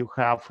that you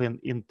have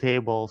in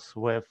tables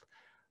with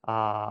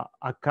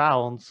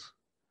accounts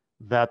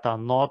that are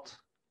not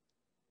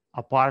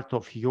a part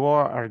of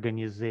your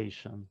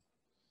organization,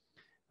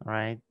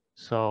 right?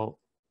 So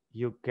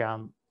you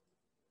can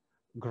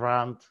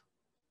grant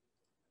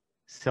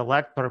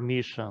select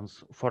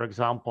permissions, for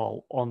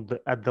example,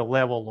 at the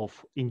level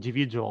of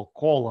individual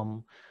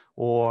column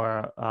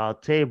or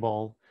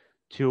table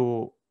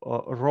to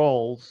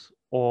roles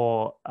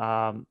or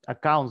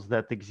accounts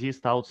that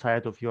exist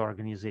outside of your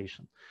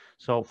organization.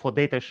 So for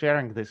data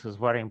sharing, this is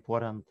very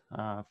important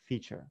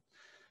feature.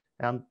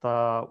 And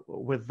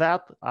with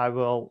that, I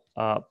will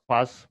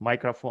pass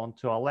microphone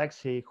to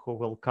Alexey, who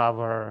will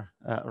cover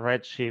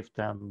Redshift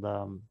and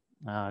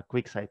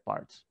QuickSight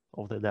parts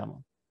of the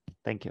demo.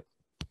 Thank you.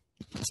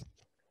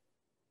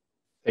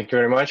 Thank you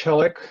very much,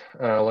 Oleg.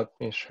 Let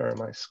me share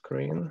my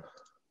screen.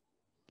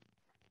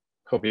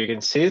 Hope you can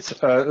see it.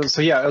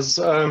 So yeah, as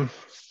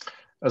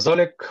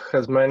Oleg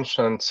has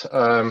mentioned,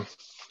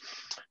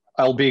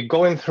 I'll be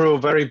going through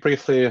very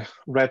briefly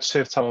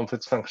Redshift, some of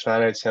its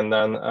functionality, and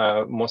then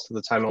most of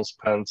the time I'll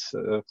spend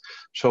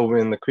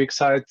showing the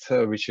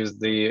QuickSight, which is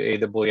the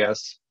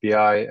AWS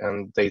BI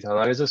and data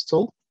analysis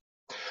tool.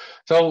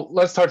 So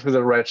let's start with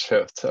the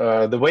Redshift.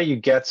 The way you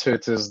get to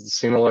it is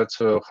similar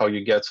to how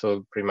you get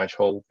to pretty much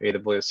all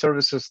AWS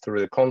services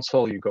through the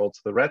console. You go to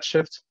the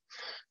Redshift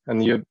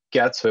and you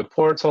get to a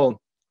portal.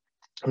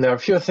 And there are a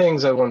few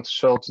things I want to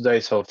show today.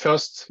 So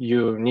first,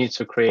 you need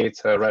to create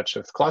a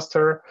Redshift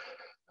cluster.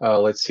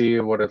 Let's see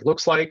what it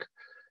looks like.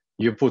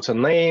 You put a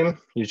name,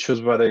 you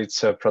choose whether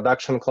it's a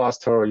production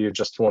cluster or you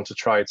just want to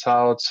try it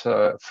out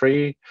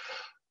free.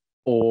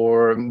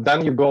 Or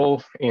then you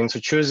go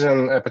into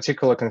choosing a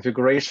particular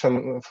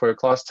configuration for a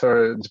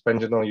cluster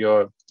depending on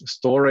your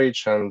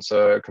storage and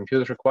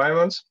compute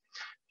requirements.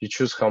 You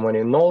choose how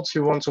many nodes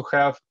you want to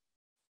have.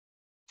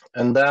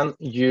 And then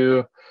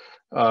you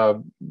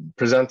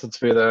present it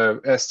with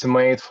an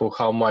estimate for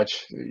how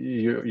much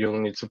you'll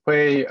need to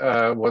pay,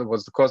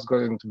 what's the cost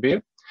going to be.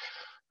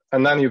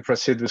 And then you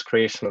proceed with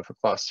creation of a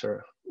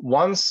cluster.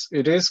 Once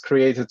it is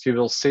created, you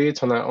will see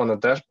it on a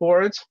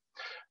dashboard.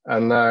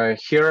 And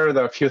here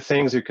there are a few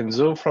things you can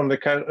do from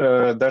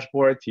the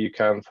dashboard. You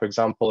can, for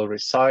example,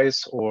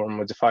 resize or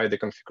modify the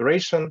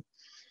configuration.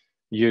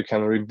 You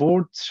can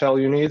reboot shall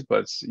you need,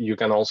 but you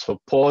can also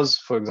pause,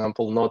 for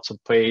example, not to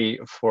pay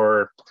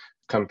for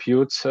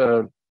compute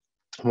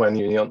when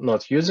you're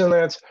not using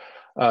it.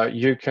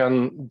 You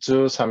can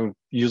do some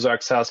user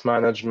access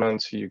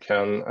management. You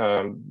can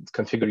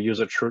configure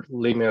user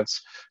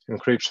limits,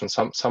 encryption,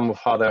 some of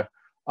other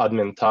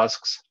admin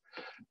tasks.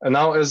 And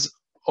now, as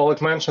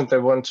Oleg mentioned, I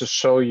want to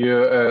show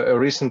you a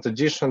recent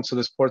addition to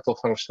this portal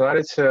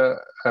functionality,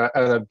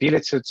 an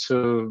ability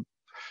to,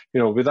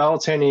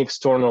 without any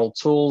external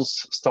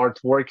tools, start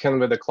working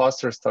with the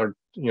cluster, start,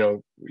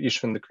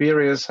 issuing the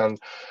queries and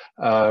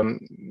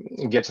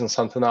getting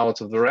something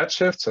out of the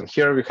Redshift. And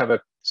here we have a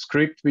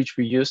script which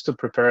we use to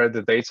prepare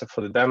the data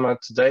for the demo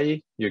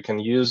today. You can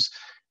use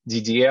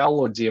DDL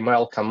or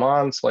DML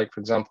commands, like,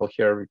 for example,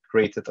 here we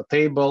created a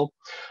table.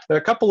 There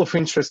are a couple of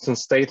interesting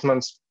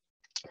statements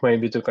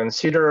maybe to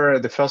consider.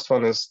 The first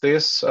one is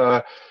this.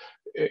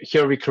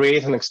 here we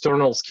create an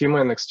external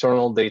schema and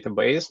external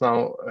database.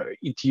 Now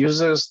it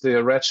uses the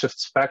Redshift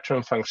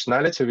Spectrum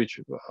functionality, which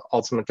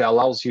ultimately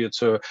allows you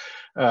to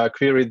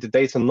query the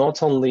data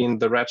not only in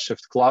the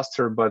Redshift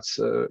cluster, but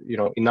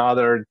in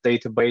other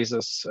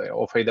databases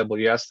of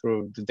AWS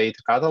through the data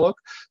catalog.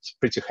 It's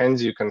pretty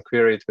handy. You can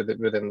query it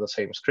within the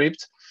same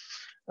script.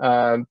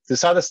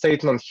 This other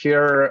statement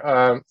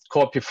here,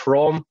 copy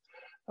from,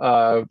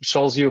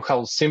 shows you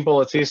how simple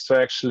it is to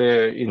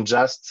actually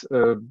ingest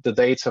the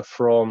data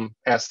from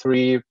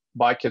S3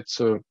 bucket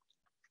to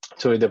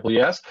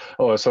AWS,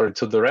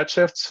 to the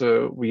Redshift.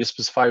 So you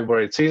specify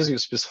where it is, you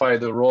specify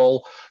the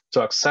role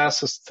to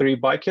access S3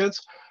 bucket.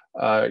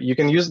 You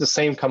can use the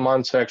same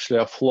command to actually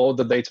offload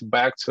the data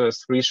back to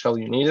S3 shall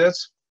you need it.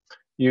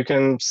 You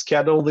can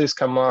schedule these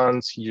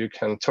commands, you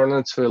can turn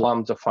it to a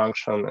Lambda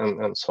function,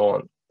 and so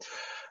on.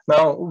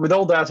 Now, with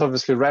all that,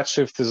 obviously,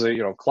 Redshift is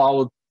a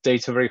cloud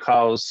data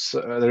warehouse.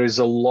 There is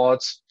a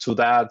lot to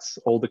that,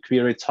 all the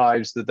query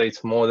types, the data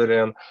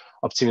modeling,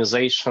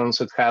 optimizations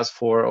it has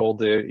for all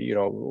the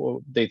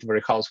data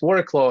warehouse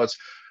workloads.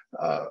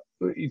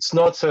 It's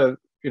not a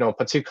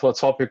particular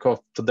topic of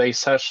today's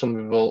session.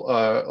 We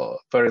will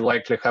very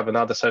likely have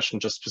another session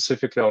just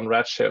specifically on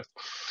Redshift.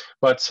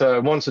 But I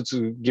wanted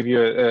to give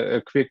you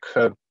a quick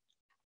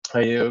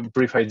a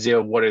brief idea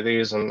of what it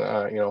is and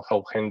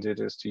how handy it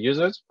is to use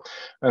it.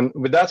 And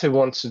with that, I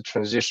want to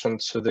transition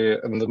to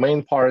the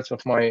main part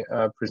of my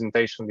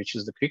presentation, which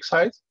is the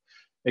QuickSight.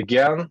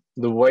 Again,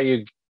 the way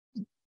you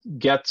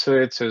get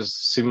to it is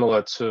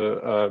similar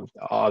to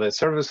other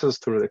services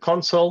through the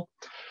console.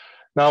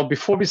 Now,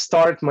 before we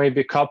start,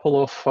 maybe a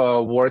couple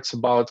of words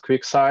about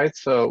QuickSight.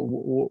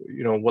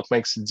 What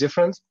makes it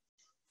different.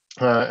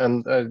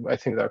 And I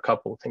think there are a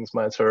couple of things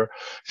matter.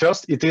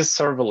 First, it is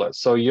serverless.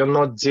 So you're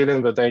not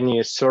dealing with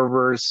any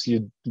servers.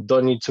 You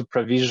don't need to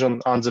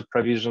provision, under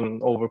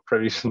provision, over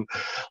provision.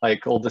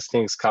 Like all these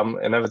things come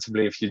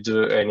inevitably if you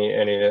do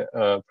any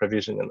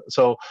provisioning.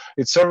 So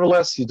it's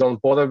serverless. You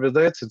don't bother with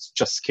it. It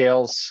just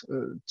scales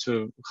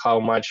to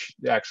how much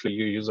actually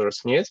your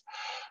users need.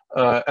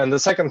 And the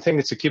second thing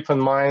is to keep in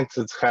mind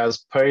it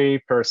has pay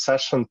per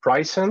session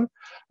pricing,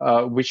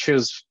 which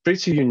is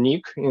pretty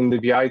unique in the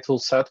BI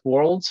toolset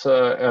world.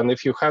 And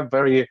if you have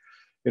very,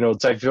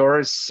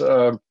 diverse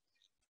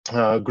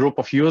group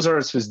of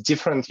users with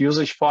different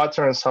usage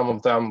patterns, some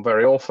of them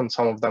very often,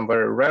 some of them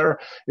very rare,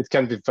 it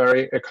can be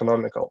very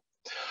economical.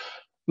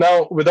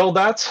 Now, with all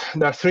that,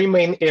 there are three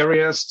main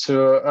areas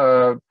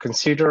to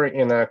consider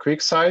in a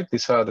QuickSight.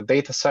 These are the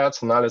data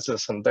sets,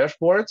 analysis, and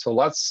dashboard. So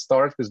let's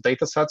start with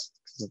data sets.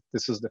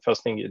 This is the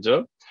first thing you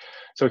do.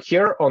 So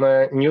here on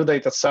a new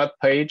data set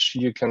page,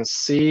 you can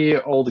see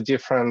all the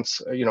different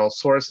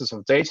sources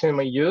of data you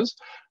may use,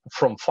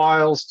 from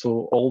files to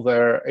all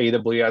their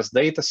AWS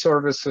data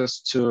services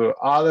to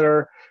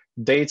other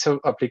data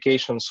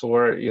applications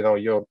or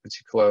your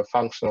particular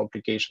functional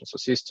applications or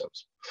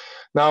systems.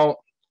 Now,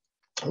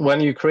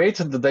 when you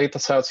created the data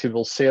sets, you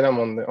will see them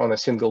on a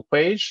single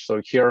page.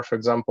 So here, for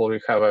example,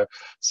 we have a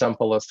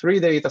sample of 3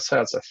 data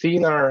sets,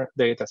 Athena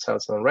data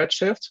sets, and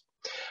Redshift.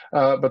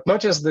 But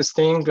notice this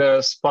thing,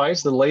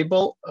 SPICE, the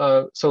label.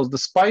 So the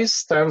SPICE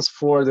stands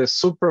for the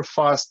super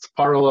fast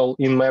parallel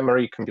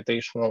in-memory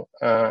computational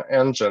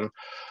engine,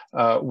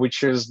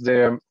 which is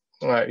the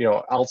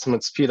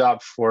ultimate speed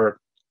up for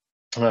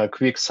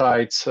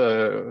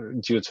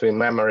QuickSight due to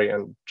in-memory,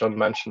 and John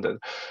mentioned it.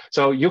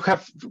 So you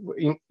have,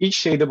 in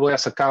each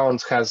AWS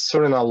account has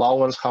certain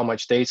allowance how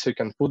much data you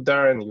can put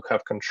there, and you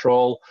have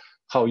control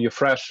how you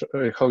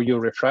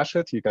refresh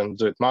it. You can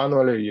do it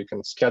manually, you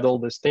can schedule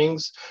these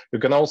things. You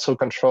can also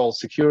control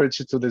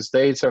security to this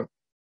data,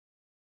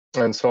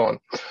 and so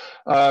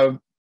on.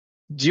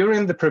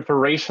 During the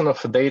preparation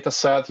of a data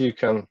set, you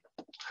can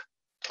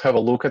have a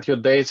look at your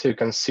data, you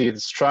can see the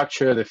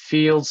structure, the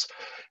fields,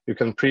 you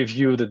can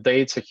preview the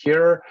data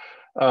here.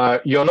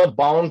 You're not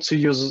bound to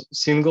use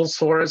single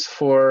source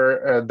for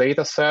a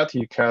data set.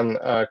 You can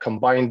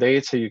combine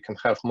data, you can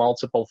have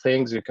multiple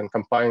things, you can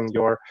combine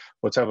your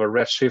whatever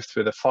Redshift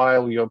with a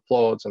file you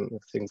upload and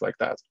things like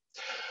that.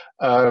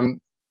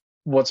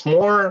 What's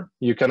more,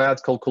 you can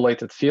add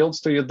calculated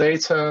fields to your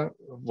data.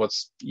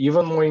 What's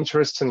even more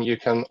interesting, you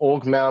can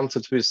augment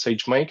it with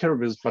SageMaker,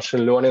 with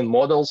machine learning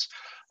models,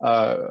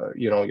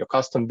 your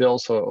custom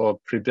builds or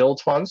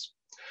pre-built ones.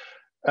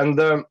 And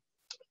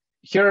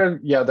here,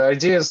 the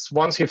idea is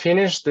once you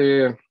finish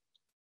the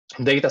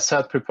data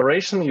set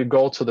preparation, you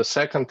go to the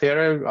second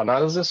area,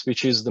 analysis,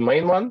 which is the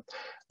main one.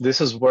 This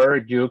is where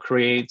you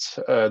create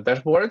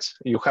dashboards.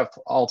 You have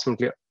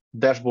ultimately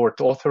dashboard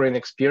authoring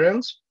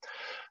experience.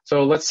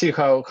 So let's see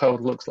how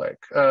it looks like.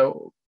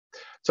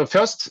 So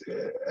first,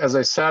 as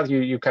I said,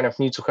 you kind of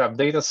need to have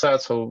data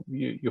sets. So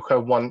you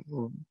have one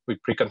we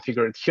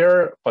pre-configured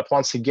here, but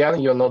once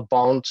again, you're not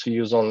bound to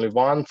use only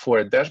one for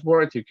a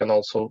dashboard. You can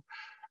also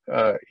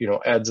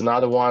add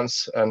another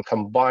ones and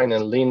combine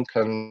and link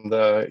and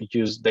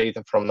use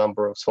data from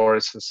number of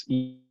sources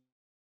in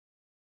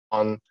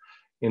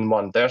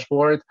one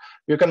dashboard.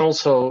 You can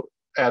also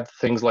add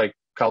things like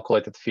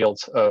calculated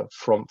fields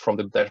from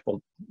the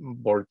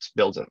dashboard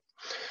building.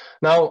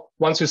 Now,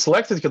 once you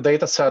selected your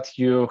data set,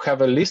 you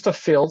have a list of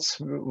fields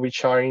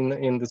which are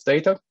in this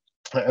data.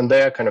 And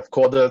they are kind of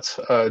coded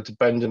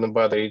depending on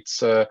whether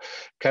it's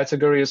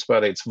categories,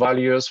 whether it's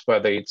values,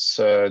 whether it's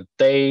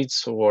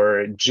dates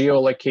or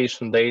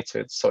geolocation data,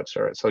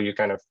 etc. So you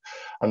kind of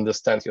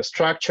understand your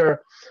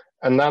structure.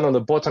 And then on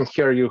the bottom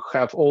here, you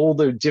have all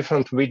the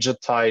different widget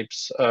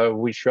types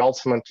which you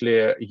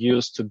ultimately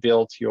use to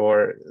build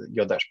your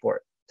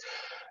dashboard.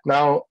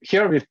 Now,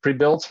 here we've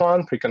pre-built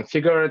one,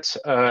 pre-configured,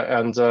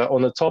 and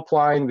on the top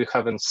line, we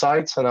have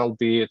insights, and I'll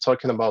be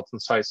talking about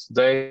insights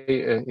today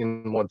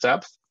in more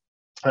depth.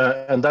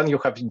 And then you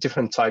have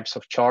different types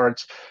of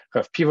charts. You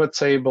have pivot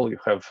table, you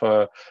have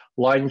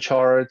line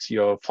chart,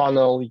 your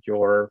funnel,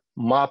 your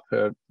map,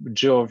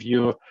 geo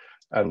view,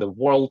 and the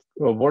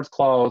word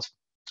cloud,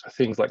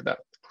 things like that.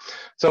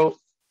 So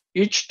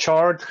each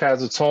chart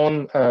has its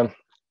own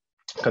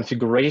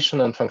configuration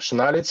and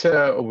functionality,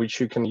 which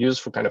you can use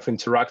for kind of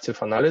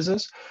interactive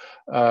analysis.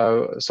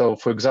 So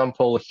for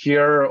example,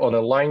 here on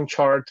a line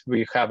chart,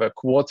 we have a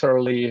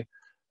quarterly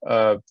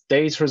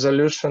date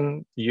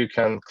resolution. You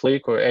can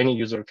click, or any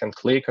user can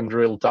click and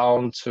drill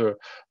down to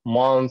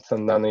month,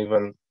 and then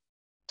even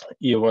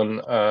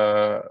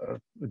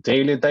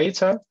daily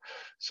data.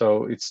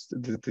 So it's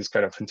this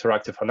kind of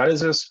interactive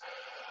analysis.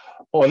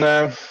 On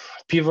a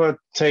pivot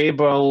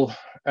table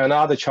and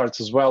other charts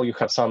as well, you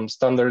have some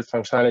standard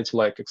functionality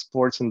like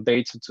exporting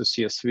data to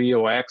CSV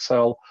or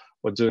Excel,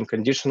 or doing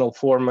conditional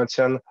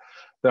formatting.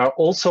 There are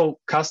also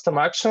custom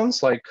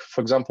actions, like,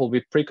 for example,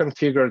 we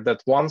pre-configured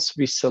that once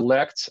we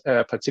select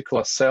a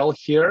particular cell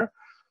here,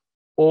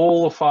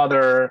 all of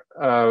other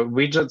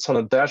widgets on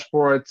the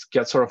dashboard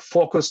get sort of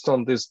focused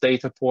on this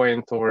data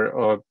point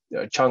or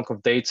a chunk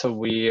of data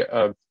we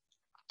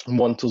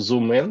want to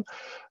zoom in.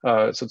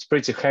 So it's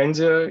pretty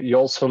handy. You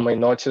also may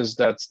notice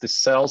that the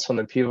cells on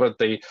the pivot,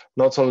 they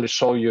not only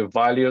show you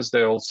values,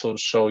 they also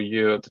show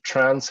you the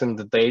trends in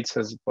the data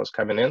as it was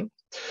coming in.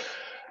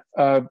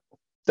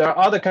 There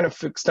are other kind of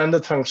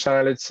extended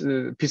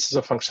functionality, pieces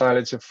of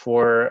functionality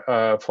for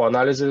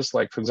analysis.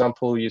 Like, for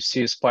example, you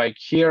see a spike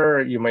here,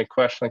 you may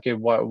question, okay,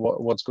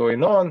 what's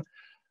going on?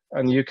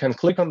 And you can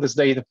click on this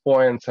data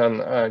point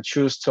and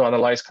choose to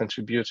analyze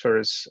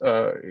contributors.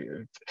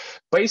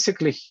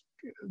 Basically,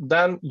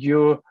 then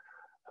you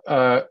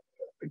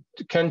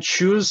can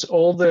choose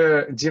all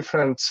the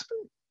different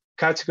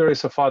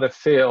categories of other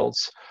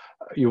fields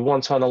you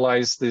want to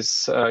analyze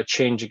this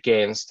change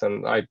against.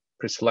 And I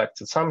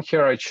pre-selected some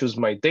here. I choose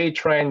my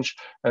date range,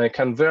 and I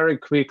can very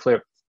quickly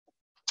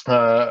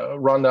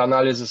run the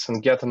analysis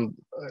and get an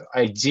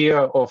idea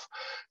of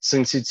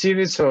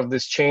sensitivity of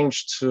this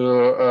change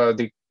to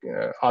the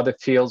other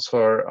fields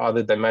or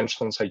other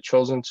dimensions I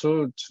chosen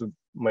to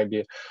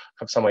maybe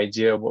have some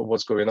idea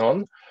what's going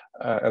on.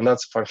 And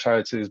that's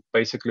functionality is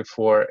basically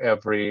for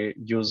every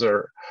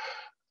user.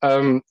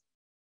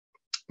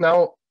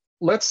 Now,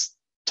 let's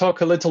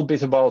talk a little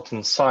bit about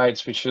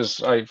insights, which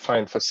is I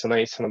find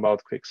fascinating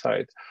about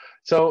QuickSight.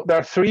 So there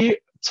are three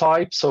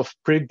types of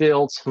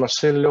pre-built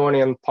machine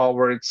learning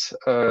powered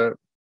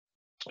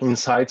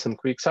insights in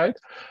QuickSight,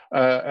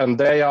 and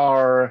they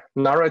are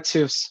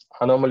narratives,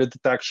 anomaly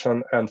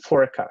detection, and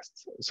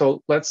forecasts.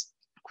 So let's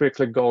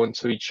quickly go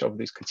into each of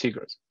these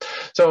categories.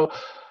 So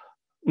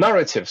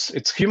narratives,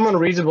 it's human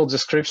readable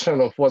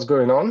description of what's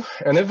going on.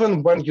 And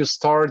even when you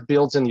start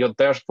building your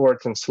dashboard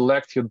and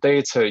select your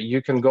data,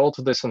 you can go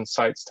to this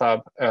Insights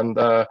tab, and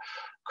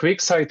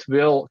QuickSight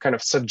will kind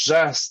of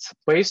suggest,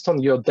 based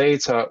on your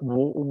data,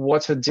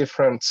 what are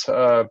different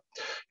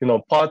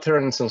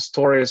patterns and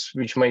stories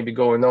which may be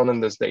going on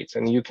in this data.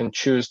 And you can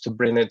choose to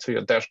bring it to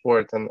your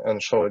dashboard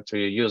and show it to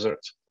your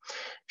users.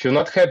 If you're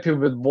not happy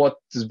with what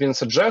has been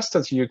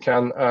suggested, you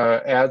can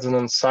add an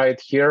insight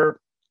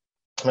here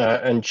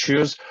and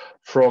choose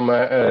from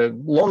a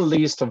long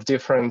list of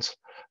different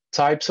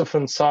types of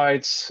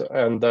insights,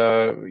 and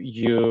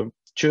you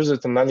choose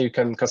it, and then you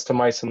can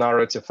customize a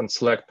narrative and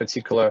select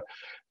particular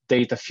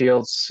data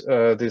fields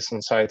this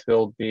insight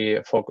will be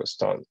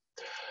focused on.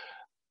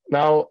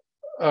 Now,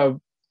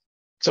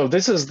 so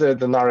this is the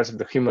narrative,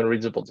 the human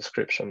readable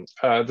description.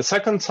 The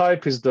second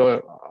type is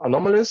the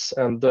anomalies,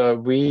 and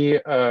we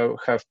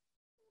have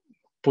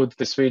put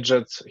this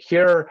widget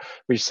here,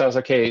 which says,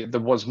 okay,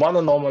 there was one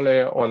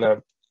anomaly on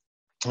a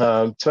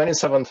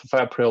 27th of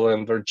April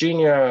in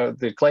Virginia.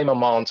 The claim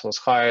amount was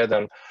higher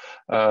than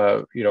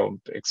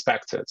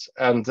expected,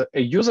 and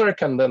a user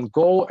can then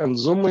go and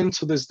zoom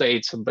into this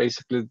data,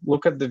 basically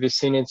look at the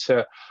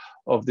vicinity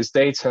of this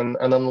data and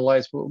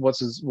analyze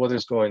what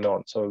is going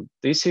on. So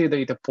they see a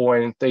data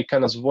point, they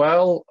can as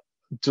well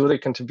do the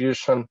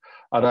contribution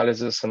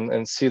analysis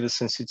and see the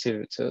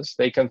sensitivities.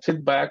 They can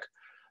feedback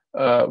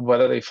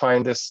whether they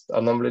find this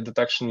anomaly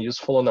detection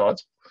useful or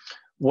not.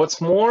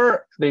 What's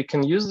more, they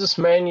can use this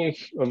menu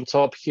on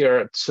top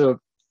here to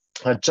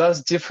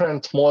adjust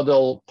different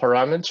model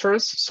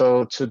parameters,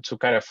 so to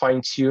kind of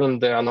fine-tune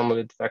the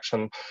anomaly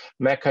detection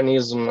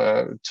mechanism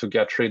to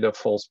get rid of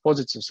false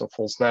positives or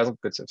false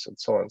negatives and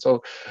so on.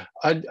 So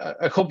I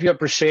hope you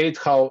appreciate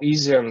how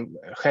easy and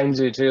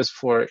handy it is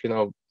for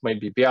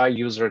maybe BI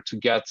user to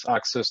get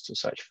access to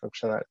such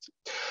functionality.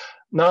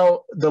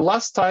 Now, the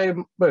last type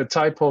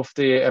of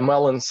the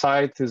ML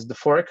insight is the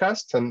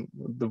forecast, and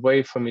the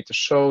way for me to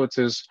show it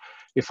is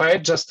if I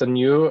add just a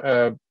new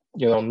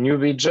new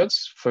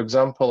widgets. For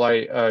example,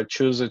 I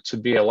choose it to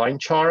be a line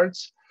chart,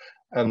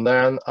 and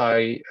then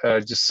I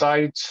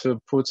decide to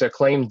put a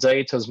claim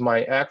date as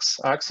my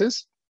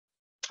x-axis.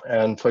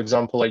 And for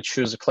example, I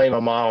choose a claim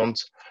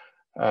amount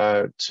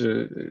to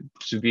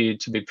be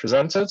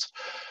presented.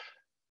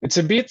 It's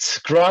a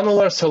bit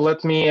granular, so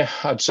let me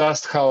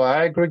adjust how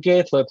I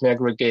aggregate. Let me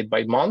aggregate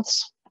by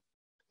months.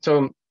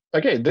 So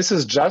okay, this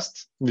is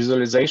just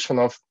visualization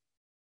of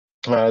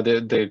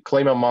the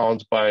claim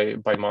amount by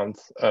month.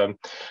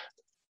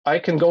 I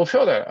can go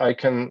further. I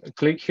can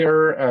click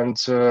here and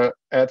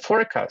add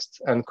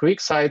forecast, and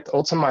QuickSight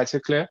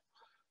automatically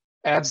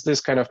adds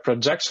this kind of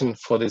projection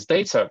for this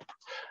data.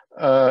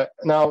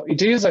 Now,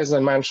 it is, as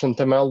I mentioned,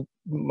 ML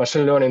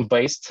machine learning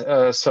based,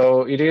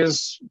 so it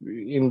is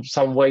in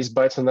some ways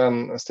better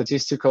than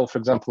statistical. For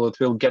example, it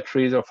will get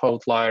rid of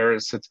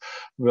outliers. It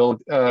will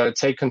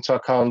take into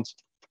account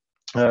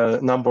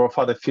number of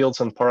other fields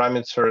and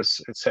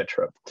parameters,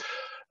 etc.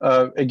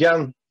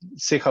 Again,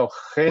 see how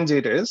handy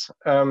it is.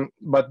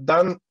 But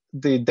then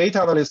the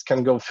data analyst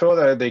can go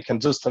further. They can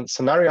do some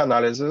scenario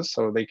analysis,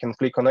 so they can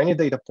click on any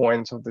data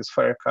point of this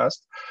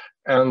forecast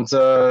and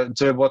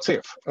do what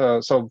if.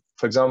 So,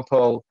 for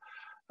example,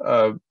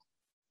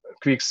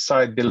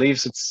 QuickSight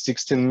believes it's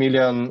 16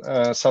 million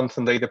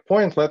something data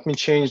point. Let me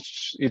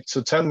change it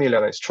to 10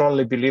 million. I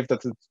strongly believe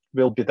that it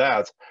will be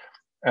that.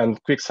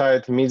 And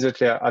QuickSight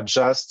immediately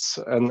adjusts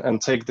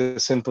and take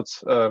this input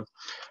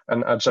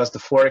and adjust the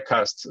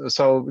forecast.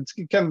 So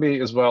it can be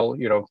as well,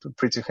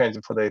 pretty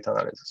handy for data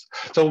analysis.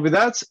 So with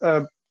that,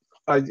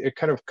 I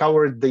kind of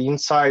covered the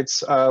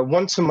insights. I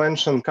want to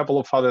mention a couple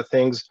of other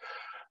things.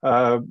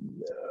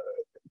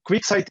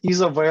 QuickSight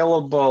is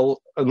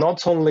available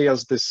not only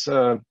as this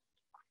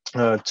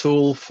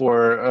tool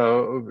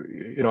for,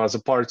 as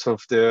a part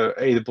of the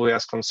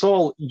AWS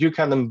console. You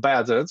can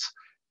embed it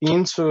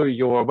into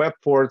your web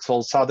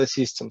portals, other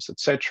systems,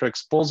 etc.,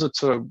 expose it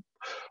to a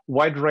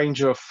wide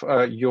range of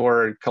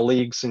your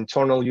colleagues,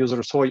 internal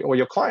users, or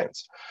your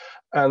clients.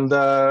 And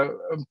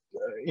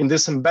in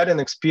this embedding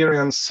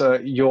experience,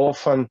 you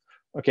often,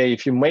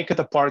 if you make it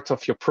a part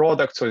of your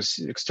product or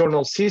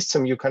external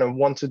system, you kind of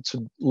want it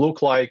to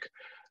look like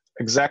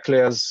exactly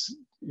as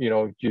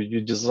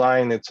you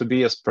design it to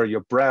be as per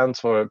your brand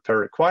or per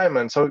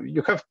requirement. So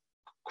you have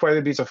quite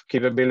a bit of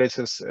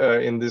capabilities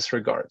in this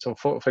regard. So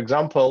for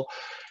example,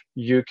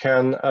 you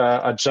can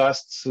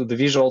adjust the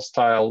visual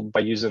style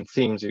by using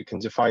themes. You can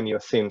define your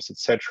themes,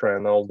 etc.,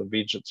 and all the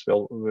widgets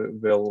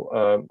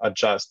will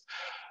adjust.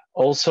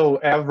 Also,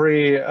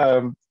 every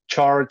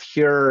chart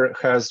here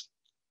has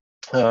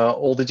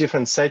all the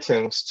different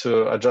settings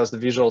to adjust the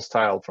visual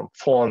style, from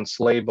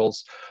fonts,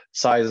 labels,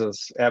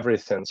 sizes,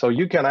 everything. So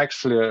you can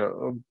actually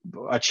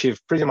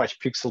achieve pretty much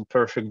pixel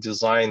perfect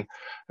design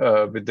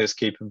with this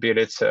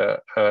capability,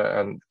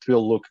 and it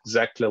will look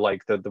exactly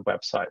like the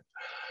website.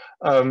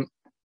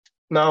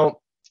 Now,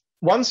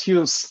 once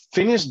you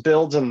finish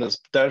building this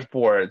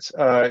dashboard,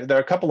 there are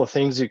a couple of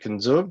things you can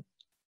do.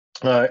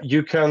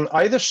 You can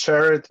either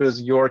share it with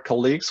your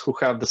colleagues who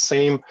have the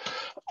same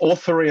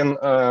authoring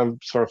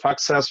sort of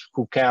access,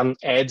 who can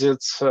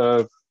edit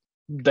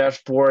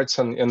dashboards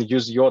and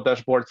use your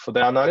dashboard for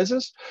the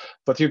analysis,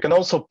 but you can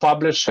also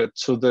publish it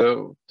to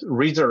the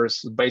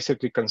readers,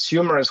 basically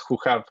consumers who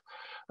have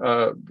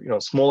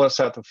smaller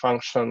set of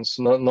functions,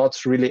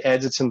 not really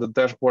editing the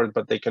dashboard,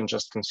 but they can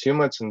just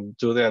consume it and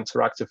do the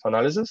interactive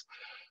analysis.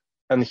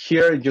 And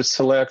here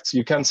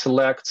you can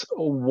select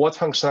what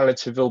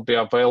functionality will be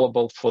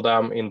available for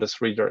them in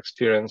this reader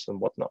experience and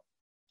whatnot.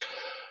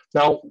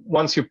 Now,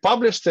 once you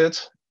published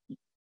it,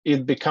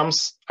 it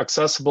becomes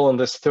accessible in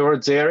this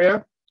third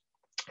area,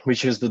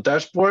 which is the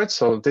dashboard.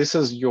 So this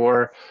is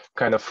your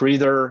kind of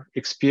reader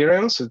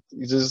experience. It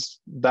is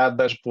that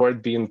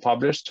dashboard being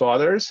published to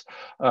others.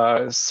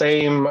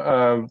 Same,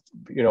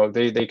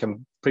 they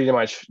can pretty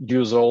much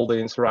use all the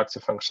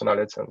interactive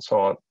functionality and so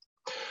on.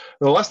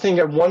 The last thing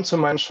I want to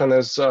mention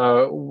is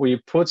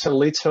we put a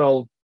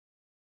little,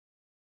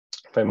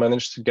 if I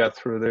manage to get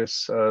through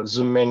this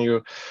Zoom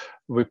menu,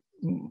 we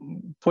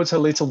put a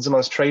little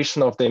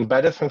demonstration of the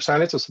embedded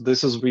functionality. So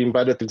this is, we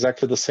embedded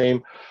exactly the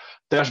same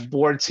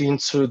dashboards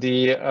into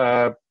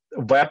the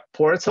web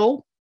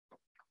portal.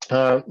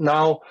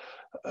 Now,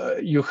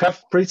 you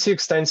have pretty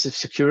extensive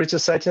security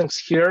settings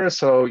here,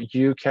 so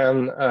you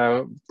can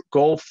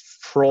go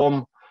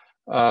from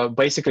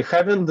basically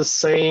having the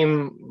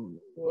same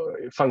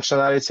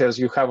functionality as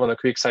you have on a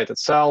QuickSight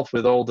itself,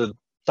 with all the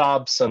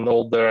tabs and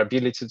all their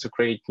ability to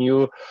create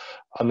new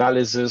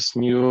analysis,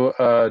 new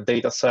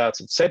data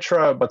sets,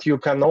 etc. But you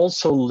can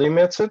also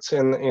limit it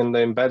in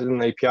the embedded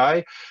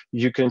API.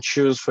 You can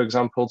choose, for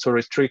example, to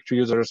restrict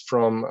users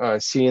from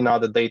seeing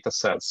other data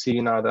sets,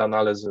 seeing other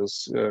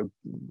analysis.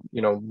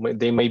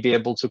 They may be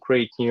able to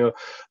create new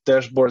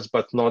dashboards,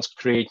 but not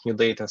create new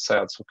data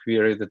sets or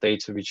query the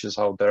data which is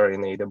out there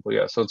in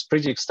AWS. So it's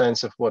pretty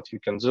extensive what you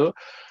can do.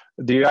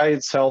 The UI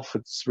itself,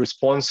 it's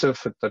responsive,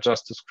 it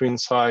adjusts the screen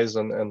size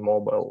and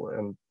mobile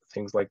and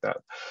things like that.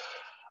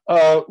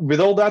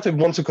 With all that, I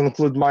want to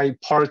conclude my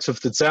part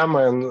of the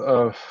demo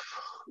and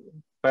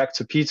back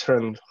to Peter,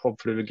 and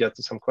hopefully we get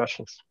to some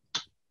questions.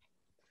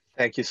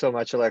 Thank you so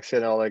much, Alexey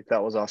and Oleg.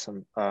 That was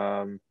awesome.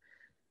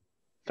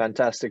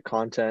 Fantastic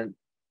content.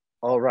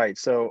 All right,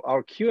 so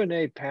our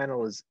Q&A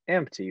panel is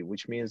empty,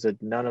 which means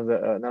that none of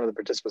the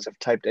participants have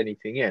typed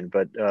anything in,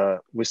 but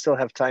we still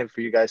have time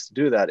for you guys to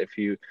do that if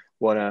you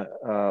want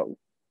to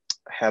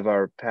have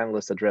our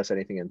panelists address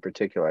anything in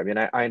particular. I mean,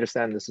 I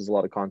understand this is a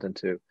lot of content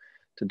to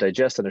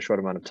digest in a short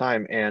amount of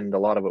time, and a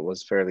lot of it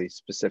was fairly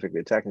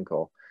specifically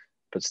technical,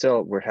 but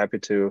still, we're happy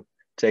to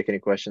take any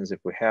questions if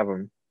we have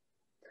them.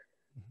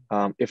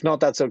 If not,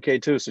 that's okay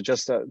too. So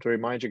just to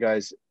remind you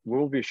guys,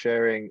 we'll be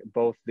sharing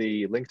both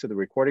the link to the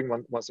recording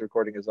once the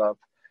recording is up,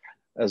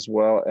 as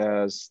well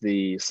as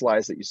the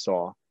slides that you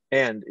saw.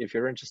 And if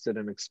you're interested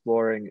in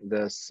exploring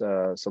this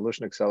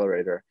solution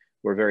accelerator,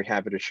 we're very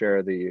happy to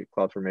share the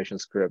CloudFormation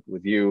script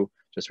with you.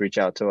 Just reach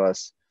out to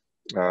us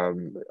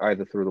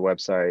either through the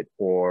website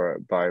or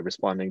by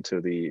responding to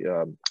the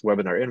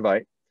webinar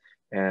invite,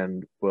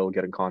 and we'll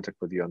get in contact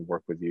with you and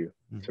work with you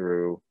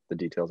through the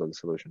details of the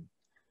solution.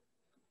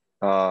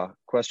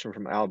 Question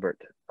from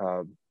Albert.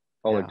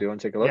 Oleg, do you want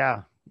to take a look?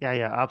 Yeah,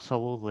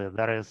 absolutely.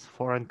 There is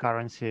foreign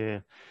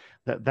currency.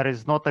 There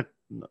is not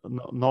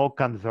no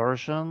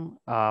conversion,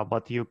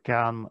 but you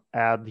can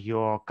add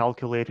your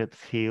calculated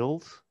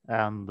fields,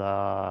 and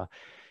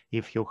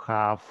if you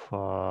have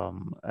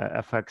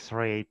FX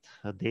rate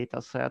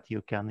data set,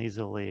 you can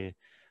easily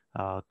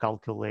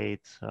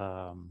calculate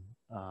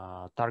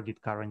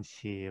target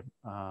currency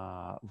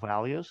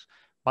values,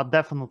 but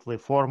definitely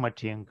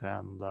formatting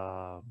and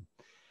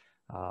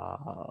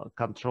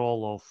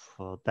control of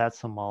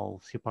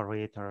decimal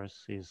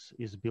separators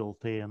is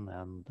built in,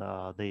 and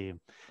the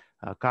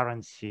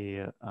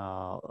currency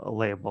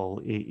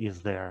label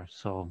is there.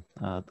 So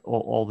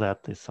all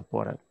that is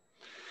supported.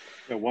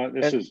 Yeah,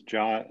 this is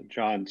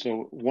John.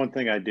 So one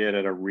thing I did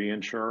at a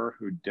reinsurer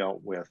who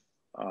dealt with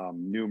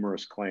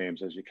numerous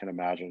claims, as you can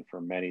imagine, for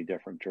many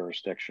different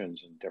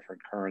jurisdictions and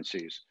different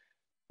currencies.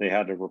 They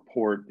had to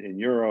report in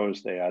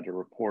euros, they had to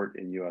report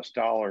in US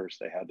dollars,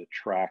 they had to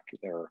track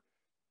their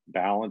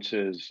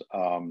balances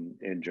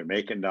in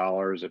Jamaican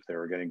dollars if they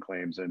were getting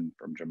claims in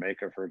from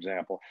Jamaica, for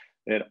example.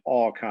 They had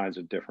all kinds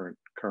of different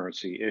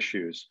currency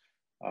issues.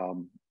 A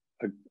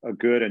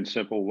good and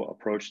simple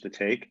approach to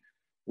take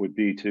would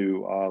be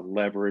to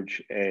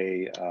leverage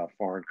a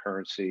foreign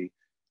currency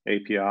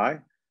API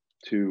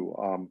to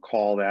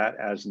call that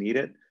as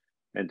needed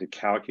and to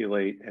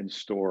calculate and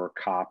store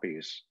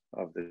copies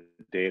of the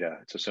data.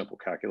 It's a simple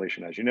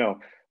calculation, as you know,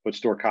 but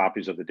store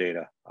copies of the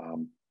data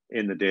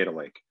in the data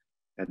lake,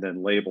 and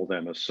then label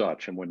them as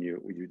such. And when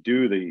you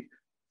do the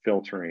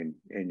filtering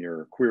in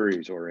your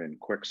queries or in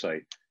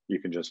QuickSight, you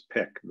can just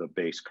pick the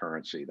base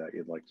currency that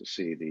you'd like to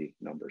see the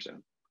numbers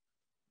in.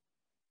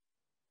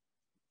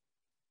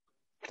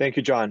 Thank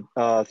you, John.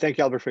 Thank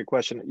you, Albert, for your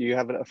question. You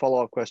have a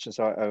follow-up question,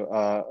 so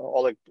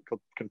Oleg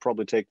can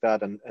probably take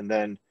that, and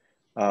then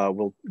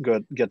we'll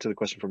get to the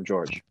question from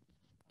George.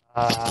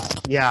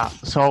 Yeah,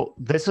 so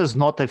this is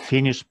not a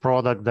finished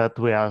product that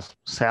we are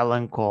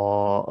selling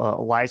or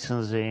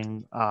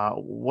licensing.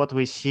 What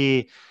we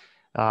see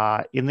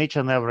in each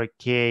and every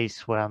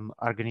case when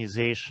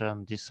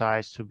organization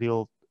decides to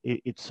build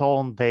its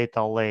own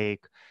data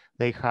lake,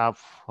 they have,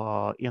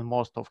 in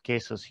most of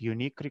cases,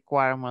 unique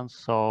requirements.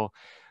 So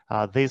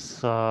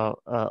this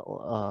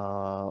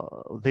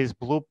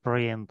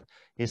blueprint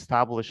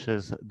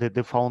establishes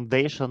the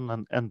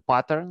foundation and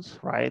patterns,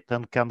 right,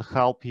 and can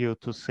help you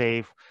to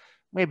save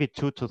maybe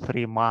 2 to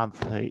 3 months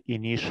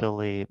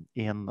initially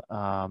in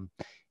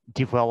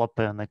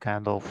developing a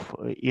kind of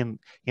in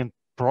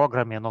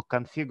programming or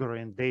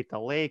configuring data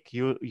lake,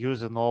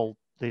 using all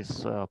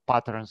these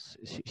patterns,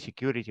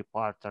 security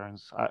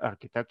patterns,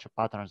 architecture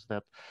patterns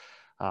that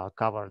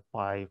covered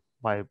by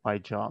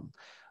John.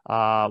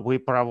 We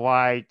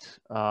provide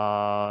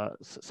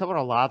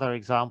several other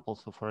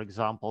examples. So, for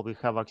example, we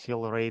have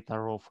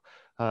accelerator of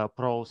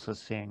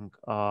processing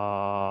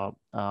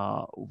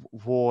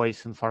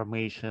voice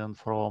information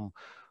from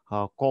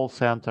call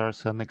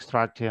centers and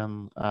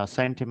extracting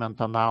sentiment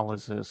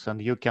analysis,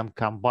 and you can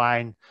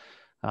combine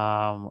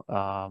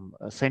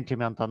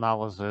sentiment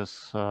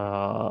analysis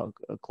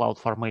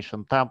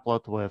CloudFormation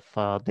template with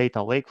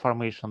data lake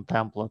formation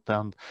template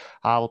and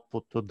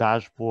output to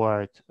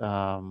dashboard,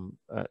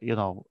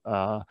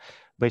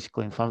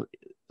 basically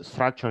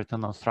structured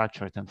and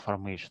unstructured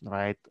information,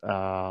 right?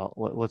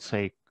 Let's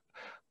say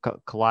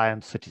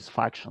client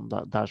satisfaction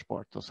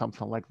dashboard or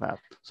something like that.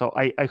 So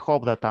I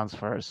hope that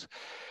answers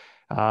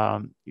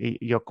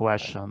your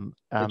question.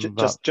 And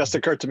just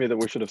occurred to me that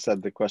we should have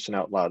said the question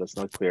out loud. It's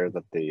not clear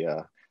that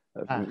the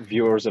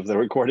viewers of the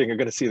recording are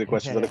going to see the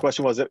question. So the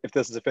question was if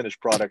this is a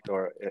finished product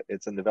or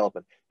it's in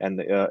development.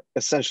 And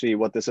essentially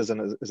what this is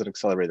an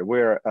accelerator.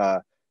 We're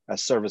a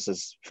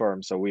services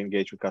firm, so we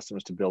engage with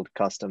customers to build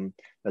custom,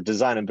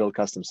 design and build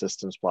custom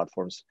systems,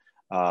 platforms,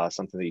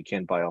 something that you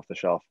can't buy off the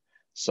shelf.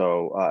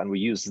 So, and we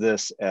use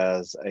this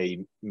as a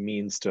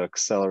means to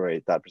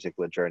accelerate that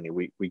particular journey.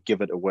 We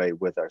give it away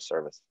with our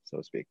service, so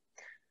to speak.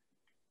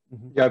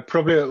 Yeah, I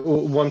probably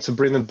want to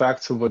bring it back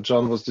to what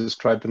John was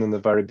describing in the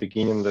very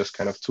beginning, this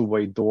kind of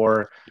two-way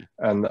door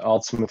and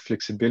ultimate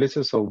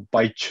flexibility. So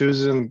by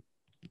choosing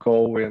to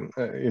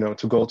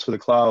go to the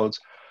cloud,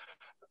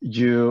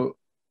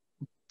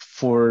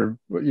 for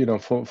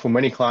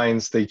many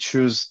clients, they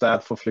choose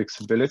that for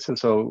flexibility.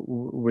 So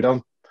we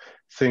don't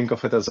think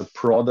of it as a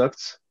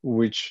product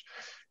which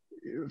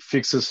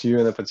fixes you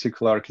in a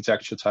particular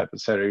architecture type,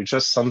 etc. It's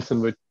just something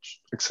which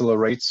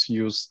accelerates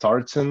you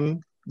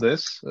starting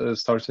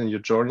your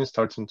journey,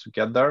 starting to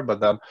get there, but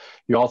then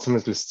you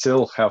ultimately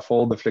still have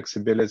all the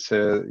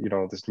flexibility.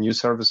 These new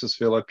services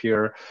will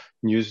appear,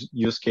 new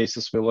use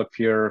cases will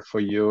appear for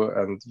you,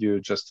 and you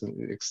just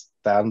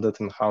extend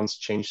it, enhance,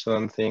 change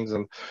certain things,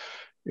 and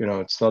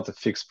it's not a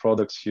fixed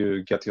product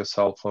you get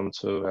yourself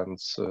onto and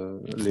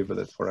live with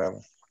it forever.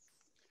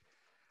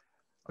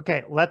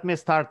 Okay, let me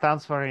start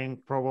answering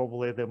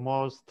probably the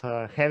most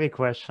heavy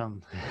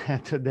question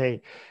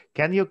today.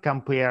 Can you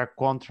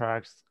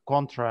contrast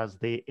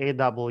the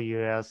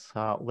AWS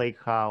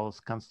Lakehouse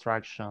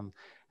construction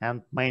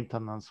and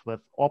maintenance with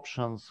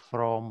options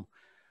from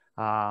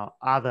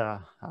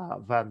other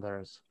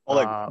vendors?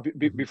 Oleg,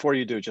 before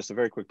you do, just a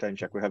very quick time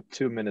check. We have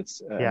 2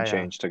 minutes and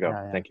change to go.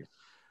 Thank you.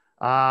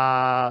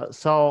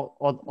 So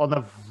on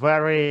a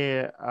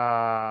very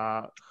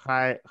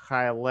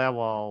high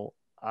level,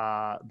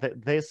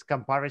 this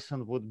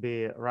comparison would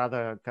be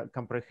rather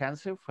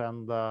comprehensive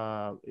and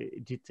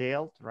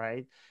detailed,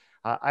 right?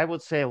 I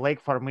would say lake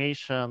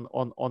formation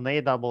on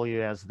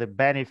AWS, the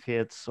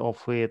benefits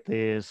of it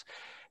is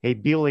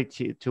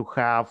ability to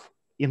have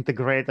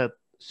integrated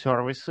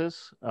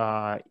services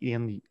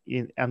and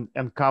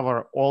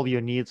cover all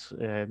your needs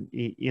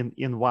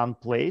in one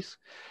place.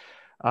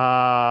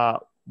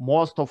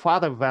 Most of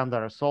other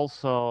vendors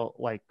also,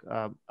 like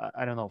I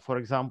don't know, for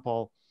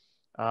example,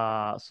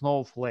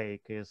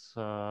 Snowflake is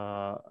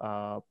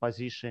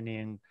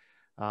positioning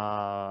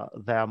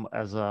them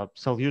as a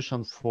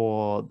solution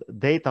for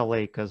data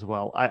lake as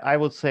well. I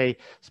would say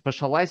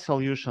specialized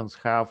solutions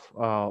have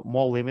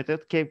more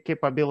limited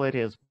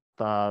capabilities,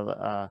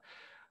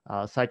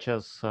 such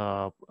as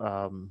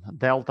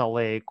Delta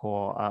Lake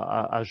or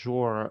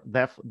Azure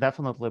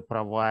definitely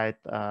provide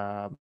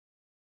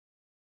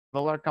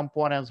similar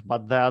components,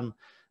 but then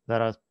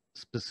there are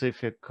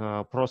specific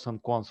pros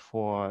and cons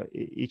for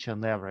each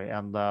and every.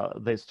 And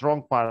the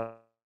strong part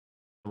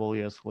of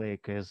AWS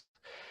Lake is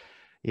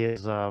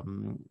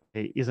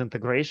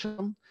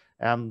integration,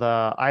 and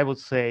I would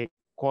say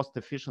cost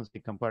efficiency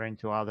comparing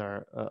to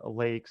other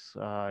lakes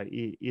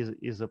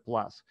is a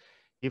plus.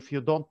 If you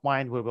don't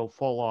mind, we will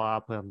follow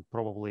up and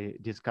probably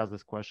discuss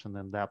this question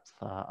in depth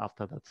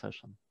after that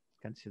session,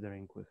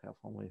 considering we have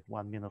only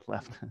 1 minute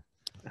left.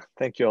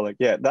 Thank you, Oleg.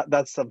 Yeah,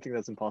 that's something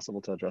that's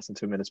impossible to address in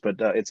 2 minutes, but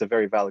it's a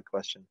very valid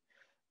question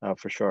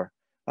for sure.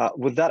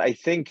 With that, I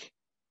think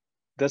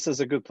this is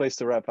a good place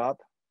to wrap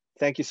up.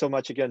 Thank you so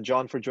much again,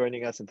 John, for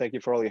joining us, and thank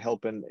you for all your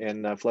help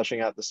in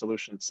fleshing out the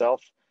solution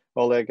itself.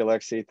 Oleg,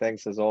 Alexey,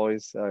 thanks as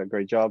always.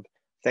 Great job.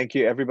 Thank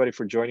you, everybody,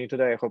 for joining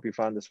today. I hope you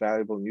found this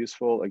valuable and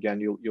useful. Again,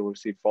 you'll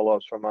receive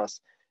follow-ups from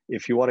us.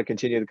 If you want to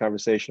continue the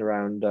conversation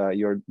around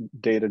your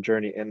data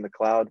journey in the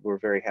cloud, we're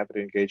very happy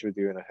to engage with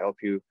you and help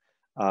you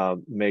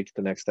make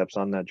the next steps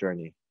on that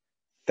journey.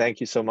 Thank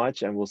you so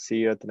much, and we'll see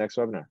you at the next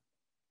webinar.